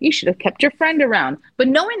 oh, you should have kept your friend around. But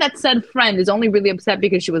knowing that said friend is only really upset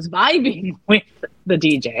because she was vibing with the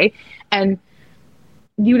DJ and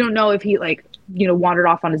you don't know if he like, wandered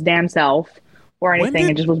off on his damn self or anything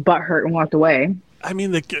and just was butthurt and walked away. I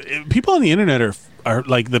mean, the people on the internet are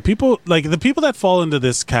like the people that fall into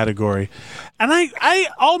this category, and I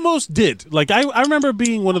almost did. Like I remember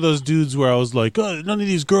being one of those dudes where I was like, oh, none of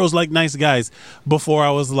these girls like nice guys. Before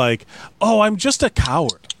I was like, oh, I'm just a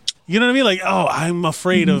coward. You know what I mean? Like, oh, I'm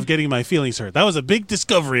afraid of getting my feelings hurt. That was a big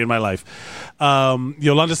discovery in my life.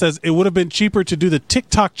 Yolanda says it would have been cheaper to do the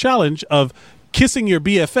TikTok challenge of kissing your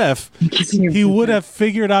BFF. He would have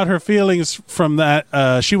figured out her feelings from that.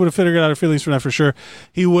 She would have figured out her feelings from that for sure.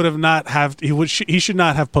 He would have not have. He should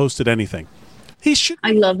not have posted anything. He should.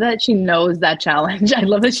 I love that she knows that challenge.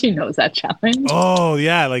 Oh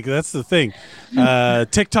yeah, like that's the thing.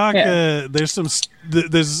 TikTok.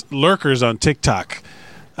 There's lurkers on TikTok.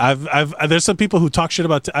 There's some people who talk shit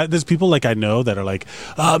about. There's people like I know that are like,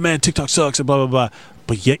 oh man, TikTok sucks and blah blah blah.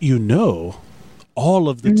 But yet all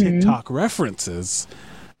of the TikTok references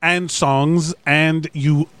and songs, and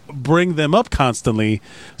you bring them up constantly.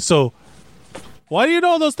 So, why do you know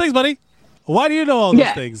all those things, buddy? Why do you know all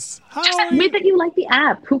those things? Just admit that you like the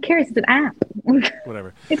app. Who cares? It's an app.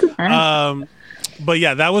 Whatever. It's an app. But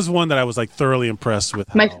yeah, that was one that I was like thoroughly impressed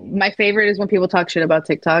with. My favorite is when people talk shit about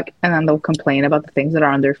TikTok and then they'll complain about the things that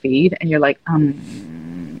are on their feed, and you're like,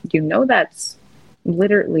 that's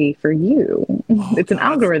literally for you. It's an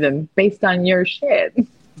algorithm based on your shit.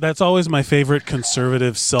 That's always my favorite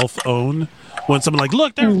conservative self-own when someone like,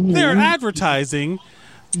 look, they're advertising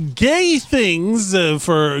gay things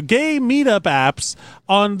for gay meetup apps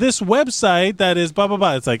on this website that is blah blah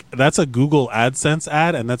blah. It's like that's a Google AdSense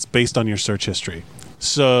ad and that's based on your search history.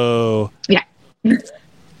 So yeah.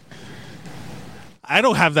 I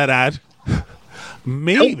don't have that ad.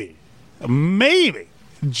 Maybe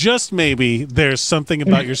just maybe there's something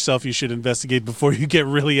about yourself you should investigate before you get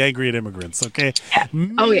really angry at immigrants. Okay.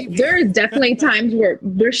 Oh yeah, there are definitely times where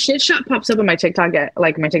their shit shot pops up on my TikTok,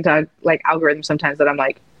 like algorithm sometimes that I'm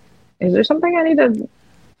like, is there something I need to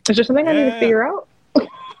figure out?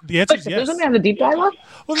 The answer is Is there yes. something I have to deep dive on?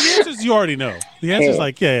 Well, the answer is you already know. The answer is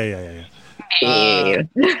like, yeah. It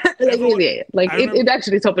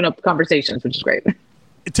actually is opening up conversations, which is great.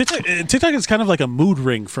 TikTok is kind of like a mood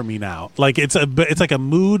ring for me now. Like it's like a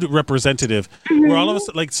mood representative where all of us,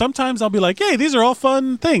 like, sometimes I'll be like, hey, these are all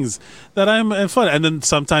fun things that I'm fun, and then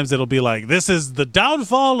sometimes it'll be like, this is the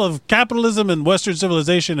downfall of capitalism and Western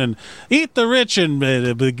civilization, and eat the rich and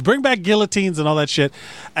bring back guillotines and all that shit,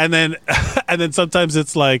 and then sometimes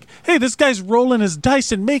it's like, hey, this guy's rolling his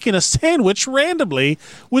dice and making a sandwich randomly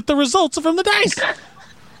with the results from the dice.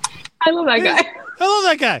 I love that guy. I love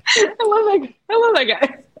that guy. I love that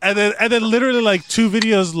guy. And then literally like 2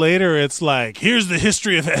 videos later, it's like, here's the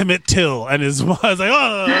history of Emmett Till, and his mom was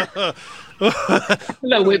like,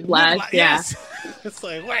 The whiplash, yeah. Yes. It's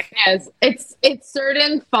like, what? Yes, it's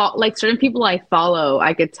certain people I follow.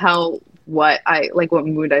 I could tell what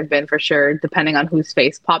mood I've been for sure, depending on whose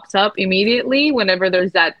face pops up immediately. Whenever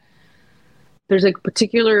there's a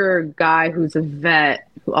particular guy who's a vet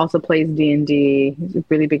who also plays D&D. He's a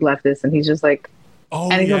really big leftist, and he's just like,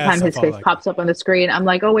 anytime his face pops up on the screen, I'm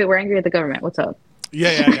like, oh wait, we're angry at the government. What's up?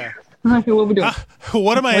 Yeah. What are we doing?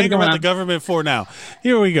 What am I angry at the government for now?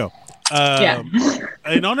 Here we go.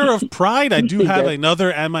 In honor of Pride, I do have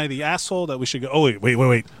another Am I the Asshole that we should go. Oh,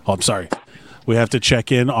 wait. Oh, I'm sorry. We have to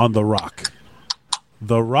check in on The Rock.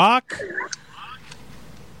 The Rock.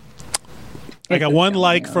 I got 1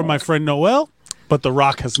 like from my friend Noel, but The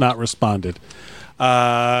Rock has not responded.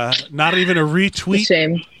 Not even a retweet.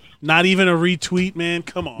 Shame. Not even a retweet, man.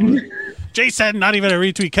 Come on. Jason, not even a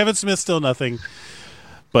retweet. Kevin Smith, still nothing.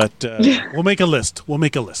 But we'll make a list. Well,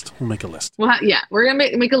 yeah, we're gonna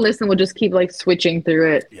make a list, and we'll just keep like switching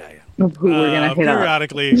through it. Yeah. Of who we're gonna hit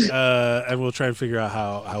periodically, and we'll try and figure out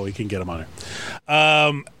how we can get them on it.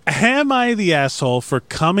 Am I the asshole for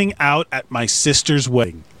coming out at my sister's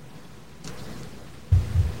wedding?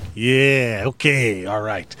 Yeah. Okay. All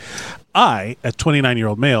right. I, a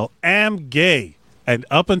 29-year-old male, am gay. And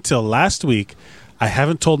up until last week, I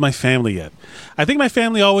haven't told my family yet. I think my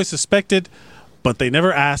family always suspected, but they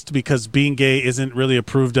never asked because being gay isn't really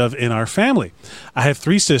approved of in our family. I have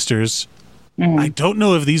 3 sisters. I don't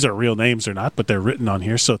know if these are real names or not, but they're written on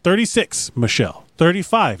here. So 36, Michelle.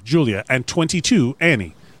 35, Julia. And 22,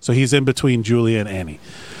 Annie. So he's in between Julia and Annie.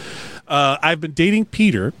 I've been dating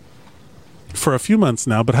Peter for a few months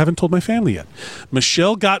now, but haven't told my family yet.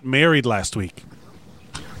 Michelle got married last week.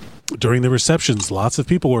 During the receptions, lots of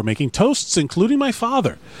people were making toasts, including my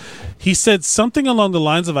father. He said something along the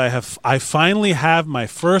lines of, I finally have my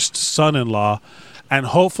first son-in-law, and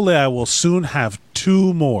hopefully I will soon have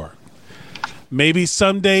 2 more. Maybe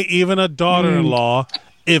someday even a daughter-in-law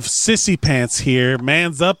if Sissy Pants here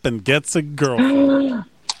mans up and gets a girlfriend.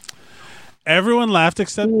 Everyone laughed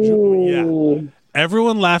except Julia.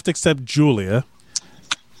 Everyone laughed except Julia,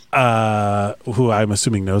 who I'm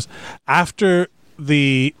assuming knows. After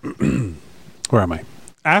the where am I?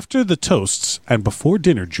 After the toasts and before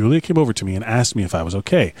dinner, Julia came over to me and asked me if I was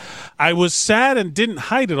okay. I was sad and didn't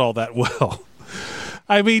hide it all that well.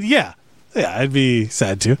 I mean, yeah, I'd be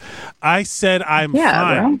sad too. I said I'm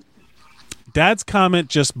fine. Bro. Dad's comment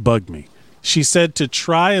just bugged me. She said to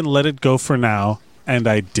try and let it go for now, and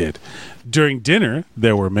I did. During dinner,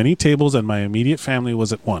 there were many tables and my immediate family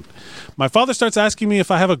was at one. My father starts asking me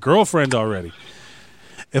if I have a girlfriend already,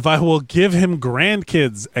 if I will give him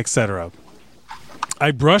grandkids, etc.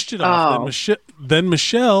 I brushed it off. Then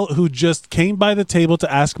Michelle, who just came by the table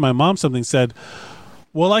to ask my mom something, said,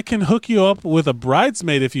 well, I can hook you up with a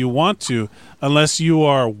bridesmaid if you want to, unless you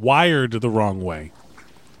are wired the wrong way.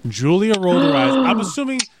 Julia rolled her eyes. I'm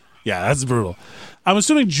assuming, yeah, that's brutal. I'm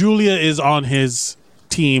assuming Julia is on his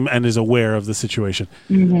team and is aware of the situation.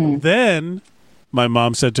 Mm-hmm. Then my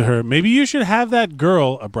mom said to her, maybe you should have that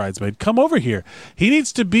girl, a bridesmaid, come over here. He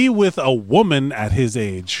needs to be with a woman at his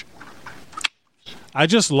age. I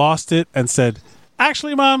just lost it and said,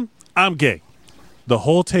 actually, Mom, I'm gay. The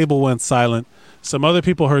whole table went silent. Some other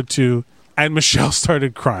people heard too, and Michelle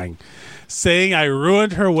started crying, saying I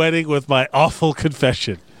ruined her wedding with my awful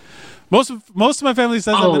confession. Most of my family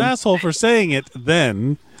says I'm an asshole for saying it.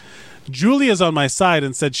 Then Julia's on my side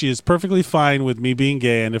and said she is perfectly fine with me being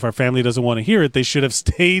gay, and if our family doesn't want to hear it, they should have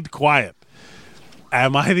stayed quiet.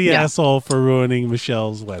 Am I the asshole for ruining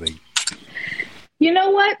Michelle's wedding? You know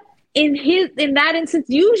what? In that instance,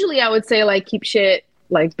 usually I would say like keep shit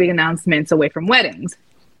like big announcements away from weddings.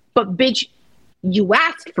 But bitch, you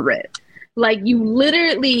asked for it. Like, you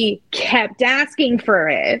literally kept asking for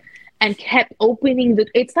it and kept opening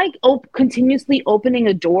it's like continuously opening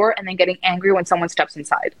a door and then getting angry when someone steps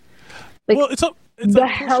inside. Like, well, it's the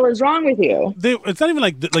hell is wrong with you? It's not even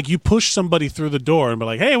like you push somebody through the door and be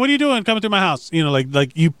like, "Hey, what are you doing coming through my house?" You know,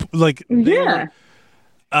 Yeah.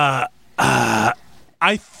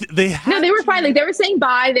 They had No, they were fine. Like, they were saying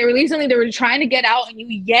bye. They were recently, they were trying to get out, and you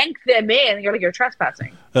yanked them in. And you're like, you're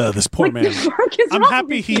trespassing. This poor Like, man. the fuck is I'm wrong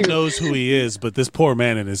happy with he you? knows who he is, but this poor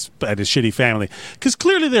man and his shitty family, because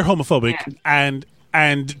clearly they're homophobic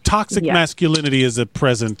and toxic Yeah. masculinity is a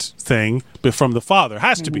present thing, but from the father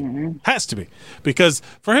has to be, because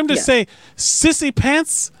for him to say sissy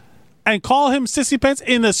pants and call him sissy pants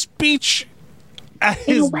in a speech at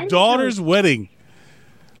his wedding daughter's wedding.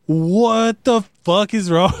 What the fuck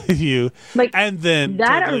is wrong with you? Like, and then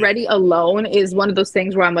that already alone is one of those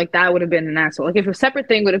things where I'm like, that would have been an asshole. Like, if a separate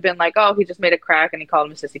thing would have been like, oh, he just made a crack and he called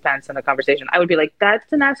him sissy pants in a conversation, I would be like,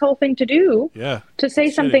 that's an asshole thing to do. Yeah. To say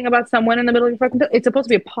Shitty. something about someone in the middle of your fucking it's supposed to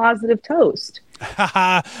be a positive toast.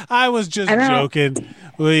 I was just joking.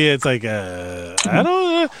 Well, yeah, it's like I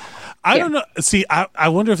don't know. See, I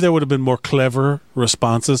wonder if there would have been more clever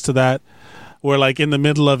responses to that. Where, like, in the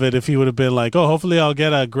middle of it, if he would have been like, "Oh, hopefully I'll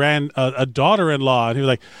get a daughter-in-law," and he was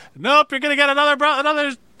like, "Nope, you're gonna get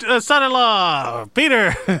another son-in-law,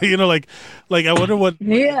 Peter." You know, like I wonder what.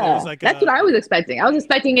 Yeah, was like that's what I was expecting. I was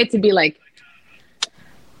expecting it to be like,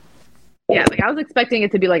 I was expecting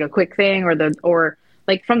it to be like a quick thing, or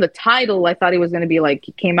like from the title, I thought he was going to be like,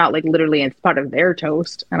 he came out like literally it's part of their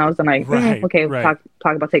toast, and I was like, Right, okay, right.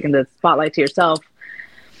 talk about taking the spotlight to yourself.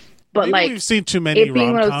 But Maybe like, we've seen too many it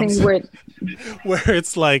being one of those rom-coms things where where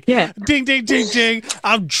it's like, Yeah. ding, ding, ding, ding.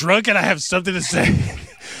 I'm drunk and I have something to say. You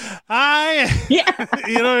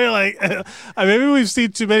know, you're like, maybe we've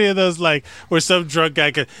seen too many of those, like, where some drunk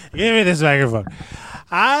guy could give me this microphone.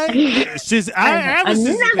 I am a sissy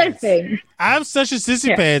another pants. thing. I'm such a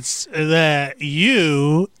sissy pants that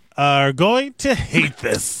you are going to hate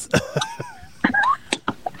this.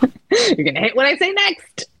 You're gonna hate what I say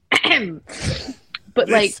next. But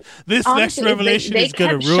like, this honestly, next revelation they is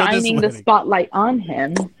going kept to ruin this shining the wedding. spotlight on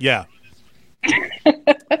him. Yeah,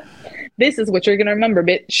 This is what you're gonna remember,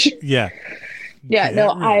 bitch. yeah. Yeah, Get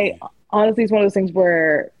no, ready. I honestly, it's one of those things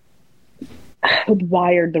where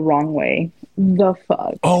wired the wrong way. The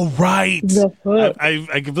fuck. Oh, right. The fuck. I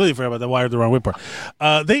completely forgot about that wired the wrong way part.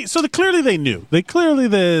 Clearly they knew.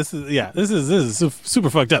 This is super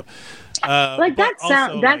fucked up. Like, but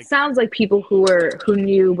also, sounds like people who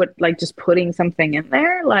knew, but like just putting something in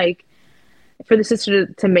there, like for the sister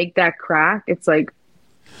to make that crack, it's like,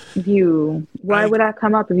 why would that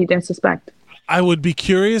come up if you didn't suspect? I would be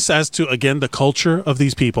curious as to, again, the culture of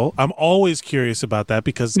these people. I'm always curious about that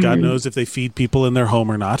because God knows if they feed people in their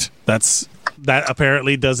home or not. That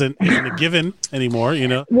apparently isn't a given anymore, you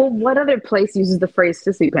know? Well, what other place uses the phrase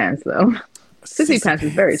sissy pants, though? Sissy pants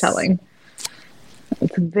is very telling.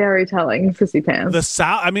 It's very telling, sissy pants. The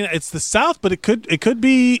South, I mean, it's the South, but it could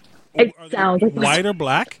be It sounds like white or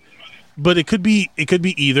black, but it could be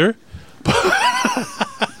either.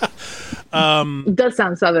 It does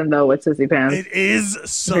sound southern though with sissy pants. It is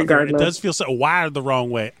southern. Regardless. It does feel wired the wrong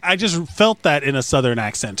way. I just felt that in a southern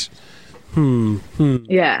accent.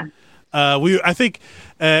 Yeah. I think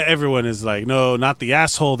everyone is like, no, not the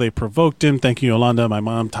asshole. They provoked him. Thank you, Yolanda. My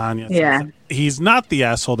mom, Tanya. Yeah. He's not the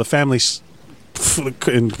asshole. The family's,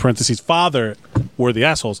 in parentheses, father were the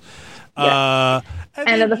assholes. Yeah.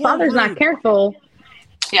 And if the father's not careful,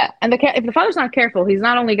 and if the father's not careful, he's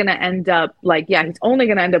not only going to end up he's only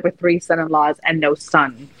going to end up with 3 son-in-laws and no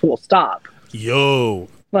son. Full stop. Yo.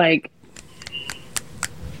 Like.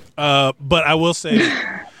 But I will say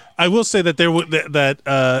that there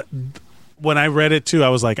that when I read it too, I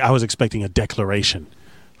was expecting a declaration,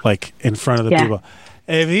 like in front of the people.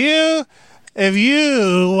 If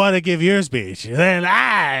you want to give your speech, then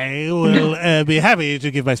I will be happy to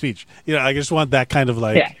give my speech. You know, I just want that kind of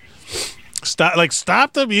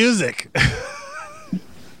stop the music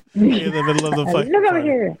in the middle of the fight. Look over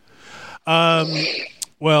here.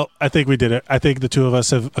 Well, I think we did it. I think the two of us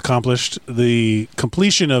have accomplished the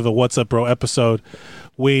completion of a What's Up Bro episode.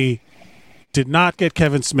 We did not get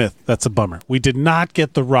Kevin Smith. That's a bummer. We did not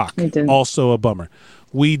get The Rock. Also a bummer.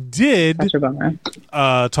 We did That's a bummer.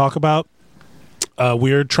 Talk about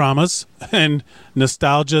weird traumas and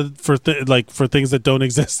nostalgia for things that don't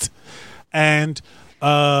exist. And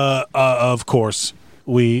of course,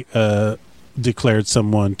 we declared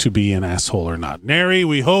someone to be an asshole or not. Neri,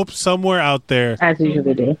 we hope somewhere out there, As you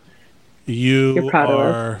usually do. you're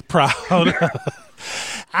proud proud.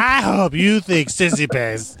 I hope you think sissy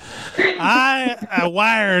pants. I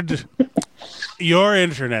wired your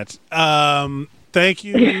internet. Thank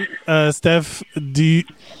you, Steph.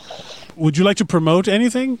 Would you like to promote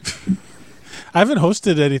anything? I haven't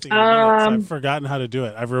hosted anything. I've forgotten how to do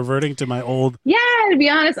it. I'm reverting to my old. Yeah, to be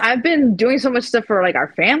honest, I've been doing so much stuff for like our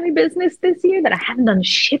family business this year that I haven't done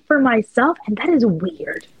shit for myself, and that is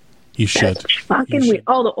weird. You should. That's fucking weird.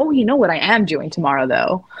 You know what I am doing tomorrow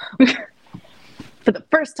though? For the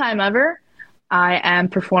first time ever, I am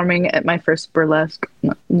performing at my first burlesque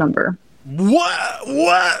number. What?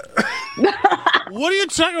 What are you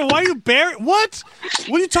talking about? Why are you What?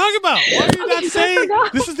 What are you talking about? Why are you not saying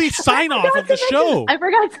this is the sign off of the show? I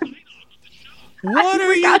forgot to. What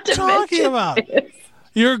are you talking about?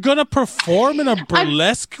 You're gonna perform in a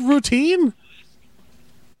burlesque routine?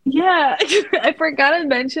 Yeah, I forgot to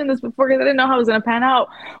mention this before because I didn't know how it was gonna pan out.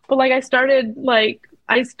 But like, I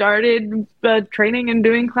started training and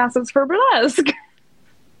doing classes for burlesque.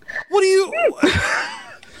 What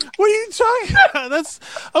are you talking about? That's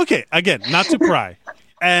okay. Again, not to pry.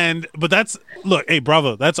 But hey,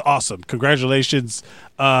 bravo. That's awesome. Congratulations.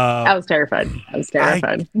 I was terrified. I was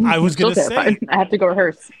going to say, I have to go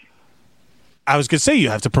rehearse. I was going to say, you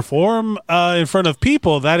have to perform in front of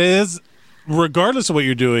people. That is, regardless of what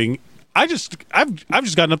you're doing. I've just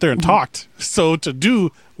gotten up there and talked. So to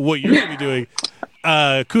do what you're going to be doing,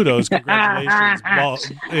 kudos, congratulations. Well,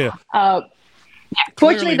 yeah.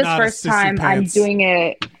 Fortunately, this first time I'm doing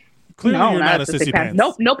it. Clearly, you're not a sissy pants.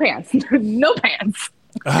 Nope, no pants. No pants.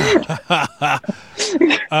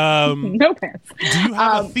 No pants. Do you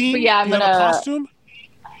have a theme? Do you have a costume?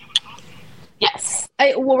 Yes.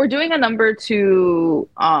 We're doing a number to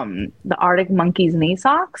the Arctic Monkeys knee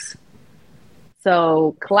socks.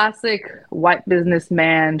 So classic white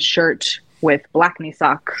businessman shirt with black knee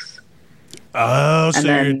socks. Oh, so and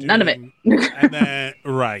then none of it.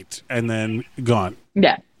 And then gone.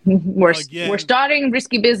 Yeah. We're starting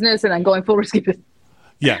risky business and then going full risky business.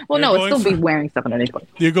 Yeah. Well, no, it's still be wearing stuff underneath.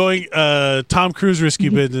 You're going Tom Cruise risky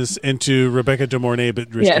business into Rebecca De Mornay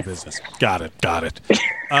but risky business. Got it. Pretty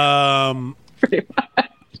much.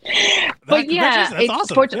 But yeah, that's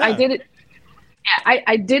awesome. I did it. Yeah,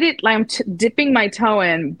 I did it. Like, I'm dipping my toe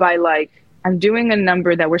in by like I'm doing a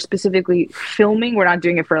number that we're specifically filming. We're not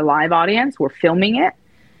doing it for a live audience. We're filming it.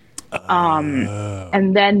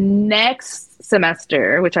 And then next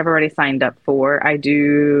semester, which I've already signed up for, I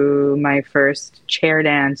do my first chair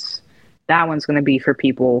dance. That one's going to be for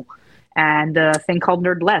people. And a thing called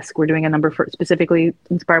Nerdlesque. We're doing a number specifically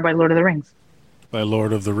inspired by Lord of the Rings. By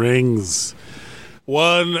Lord of the Rings.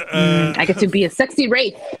 I get to be a sexy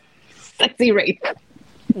wraith. Sexy wraith.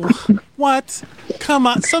 What? Come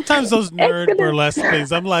on. Sometimes those nerd burlesque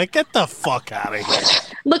things, I'm like, get the fuck out of here.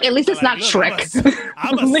 Look, at least it's not Shrek.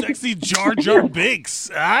 I'm a sexy Jar Jar Binks.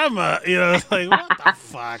 I'm what the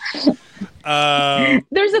fuck?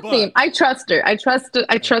 There's a theme. I trust her. I trust the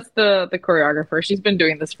choreographer. She's been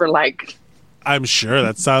doing this for like. I'm sure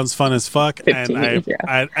that sounds fun as fuck,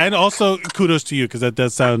 and also kudos to you because that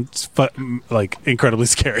does sound like incredibly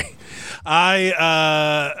scary.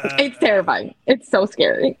 It's terrifying. It's so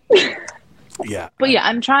scary. Yeah, but yeah,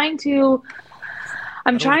 I'm trying to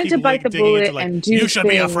bite the bullet and do. You should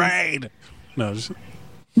be afraid. No,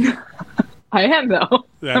 I am though.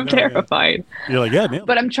 Yeah, I'm terrified. Yeah. You're like, yeah, man.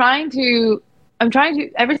 But I'm trying to.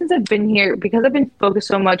 Ever since I've been here, because I've been focused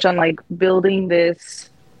so much on like building this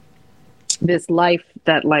life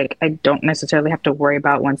that like I don't necessarily have to worry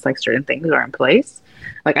about once like certain things are in place.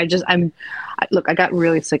 Like I got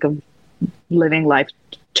really sick of living life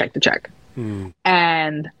check to check.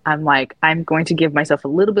 And I'm like, I'm going to give myself a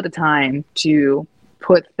little bit of time to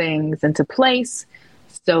put things into place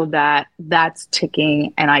so that that's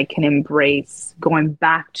ticking and I can embrace going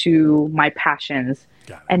back to my passions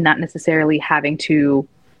and not necessarily having to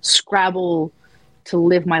scrabble to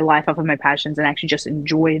live my life off of my passions and actually just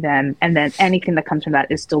enjoy them. And then anything that comes from that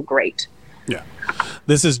is still great. Yeah.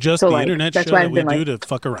 This is just the internet show that we do to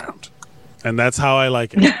fuck around. And that's how I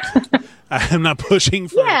like it. I'm not pushing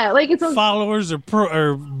for it's followers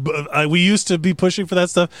we used to be pushing for that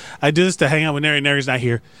stuff. I do this to hang out with Neri. Neri's not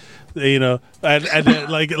here. And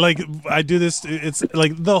like I do this. It's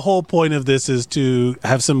like the whole point of this is to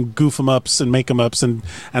have some goof 'em ups and make 'em ups and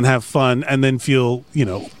have fun and then feel,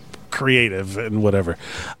 creative and whatever.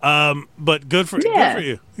 But good for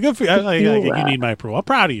you. Good for you. You need my approval. I'm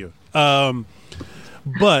proud of you.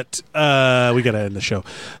 But we gotta end the show.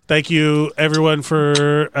 Thank you everyone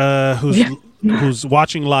for who's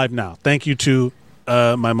watching live now. Thank you to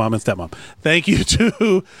my mom and stepmom. Thank you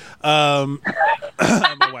to my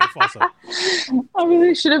wife also. I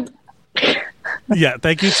really should have Yeah,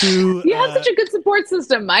 thank you to. You have such a good support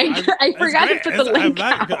system, Mike. I forgot to It's put the great.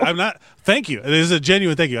 link. I'm not. Thank you. It is a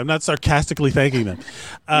genuine thank you. I'm not sarcastically thanking them.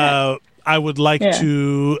 I would like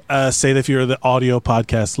to say that if you're the audio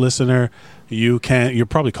podcast listener, you're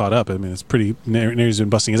probably caught up. I mean, it's pretty. Nary's been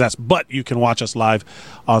busting his ass, but you can watch us live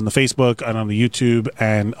on the Facebook and on the YouTube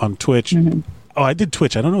and on Twitch. Mm-hmm. Oh, I did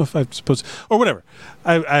Twitch. I don't know if I'm supposed or whatever.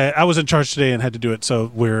 I was in charge today and had to do it,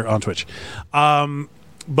 so we're on Twitch.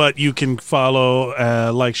 But you can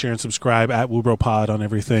follow, like, share, and subscribe at WooBroPod on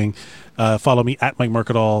everything. Follow me at Mike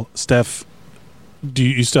Mercadal. Steph, do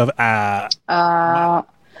you still have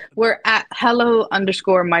we're at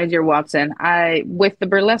hello_my dear Watson. With the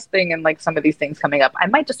burlesque thing and like some of these things coming up, I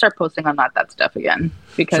might just start posting on that stuff again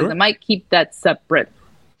because I might keep that separate.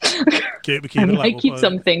 I might keep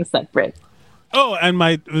some things separate. Oh, and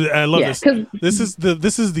I love this.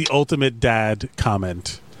 This is the ultimate dad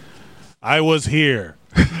comment. I was here.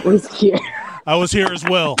 I was here as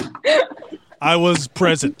well. I was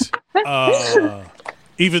present.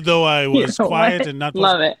 Even though I was quiet and not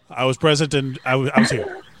love it. I was present and I was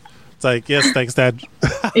here. It's like, yes, thanks, Dad.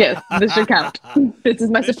 Yes, this should count. This is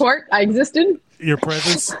my support. I existed. Your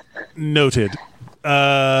presence noted.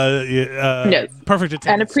 Yes. Perfect attendance.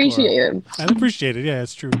 And appreciated. And appreciated. Yeah,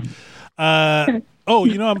 it's true. I'm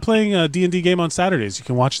playing a D&D game on Saturdays. You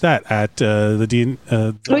can watch that at the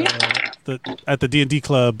D&D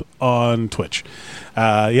Club on Twitch.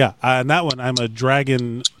 And that one I'm a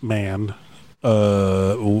dragon man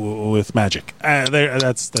with magic.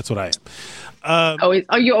 That's what I am.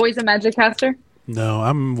 Are you always a magic caster? No,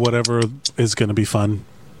 I'm whatever is going to be fun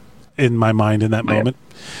in my mind in that moment.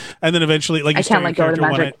 And then eventually, like, I can't let go of the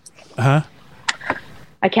magic.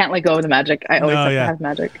 I can't let go of the magic. I always have to have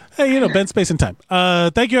magic. Hey, bend space and time.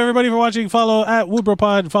 Thank you, everybody, for watching. Follow at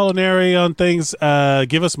WooBroPod. Follow Nary on things.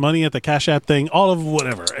 Give us money at the Cash App thing. All of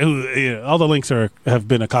whatever. All the links have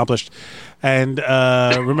been accomplished. And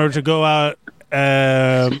remember to go out.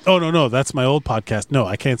 No, that's my old podcast. No,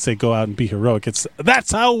 I can't say go out and be heroic.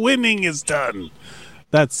 That's how winning is done.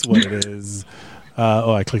 That's what it is.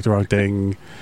 I clicked the wrong thing.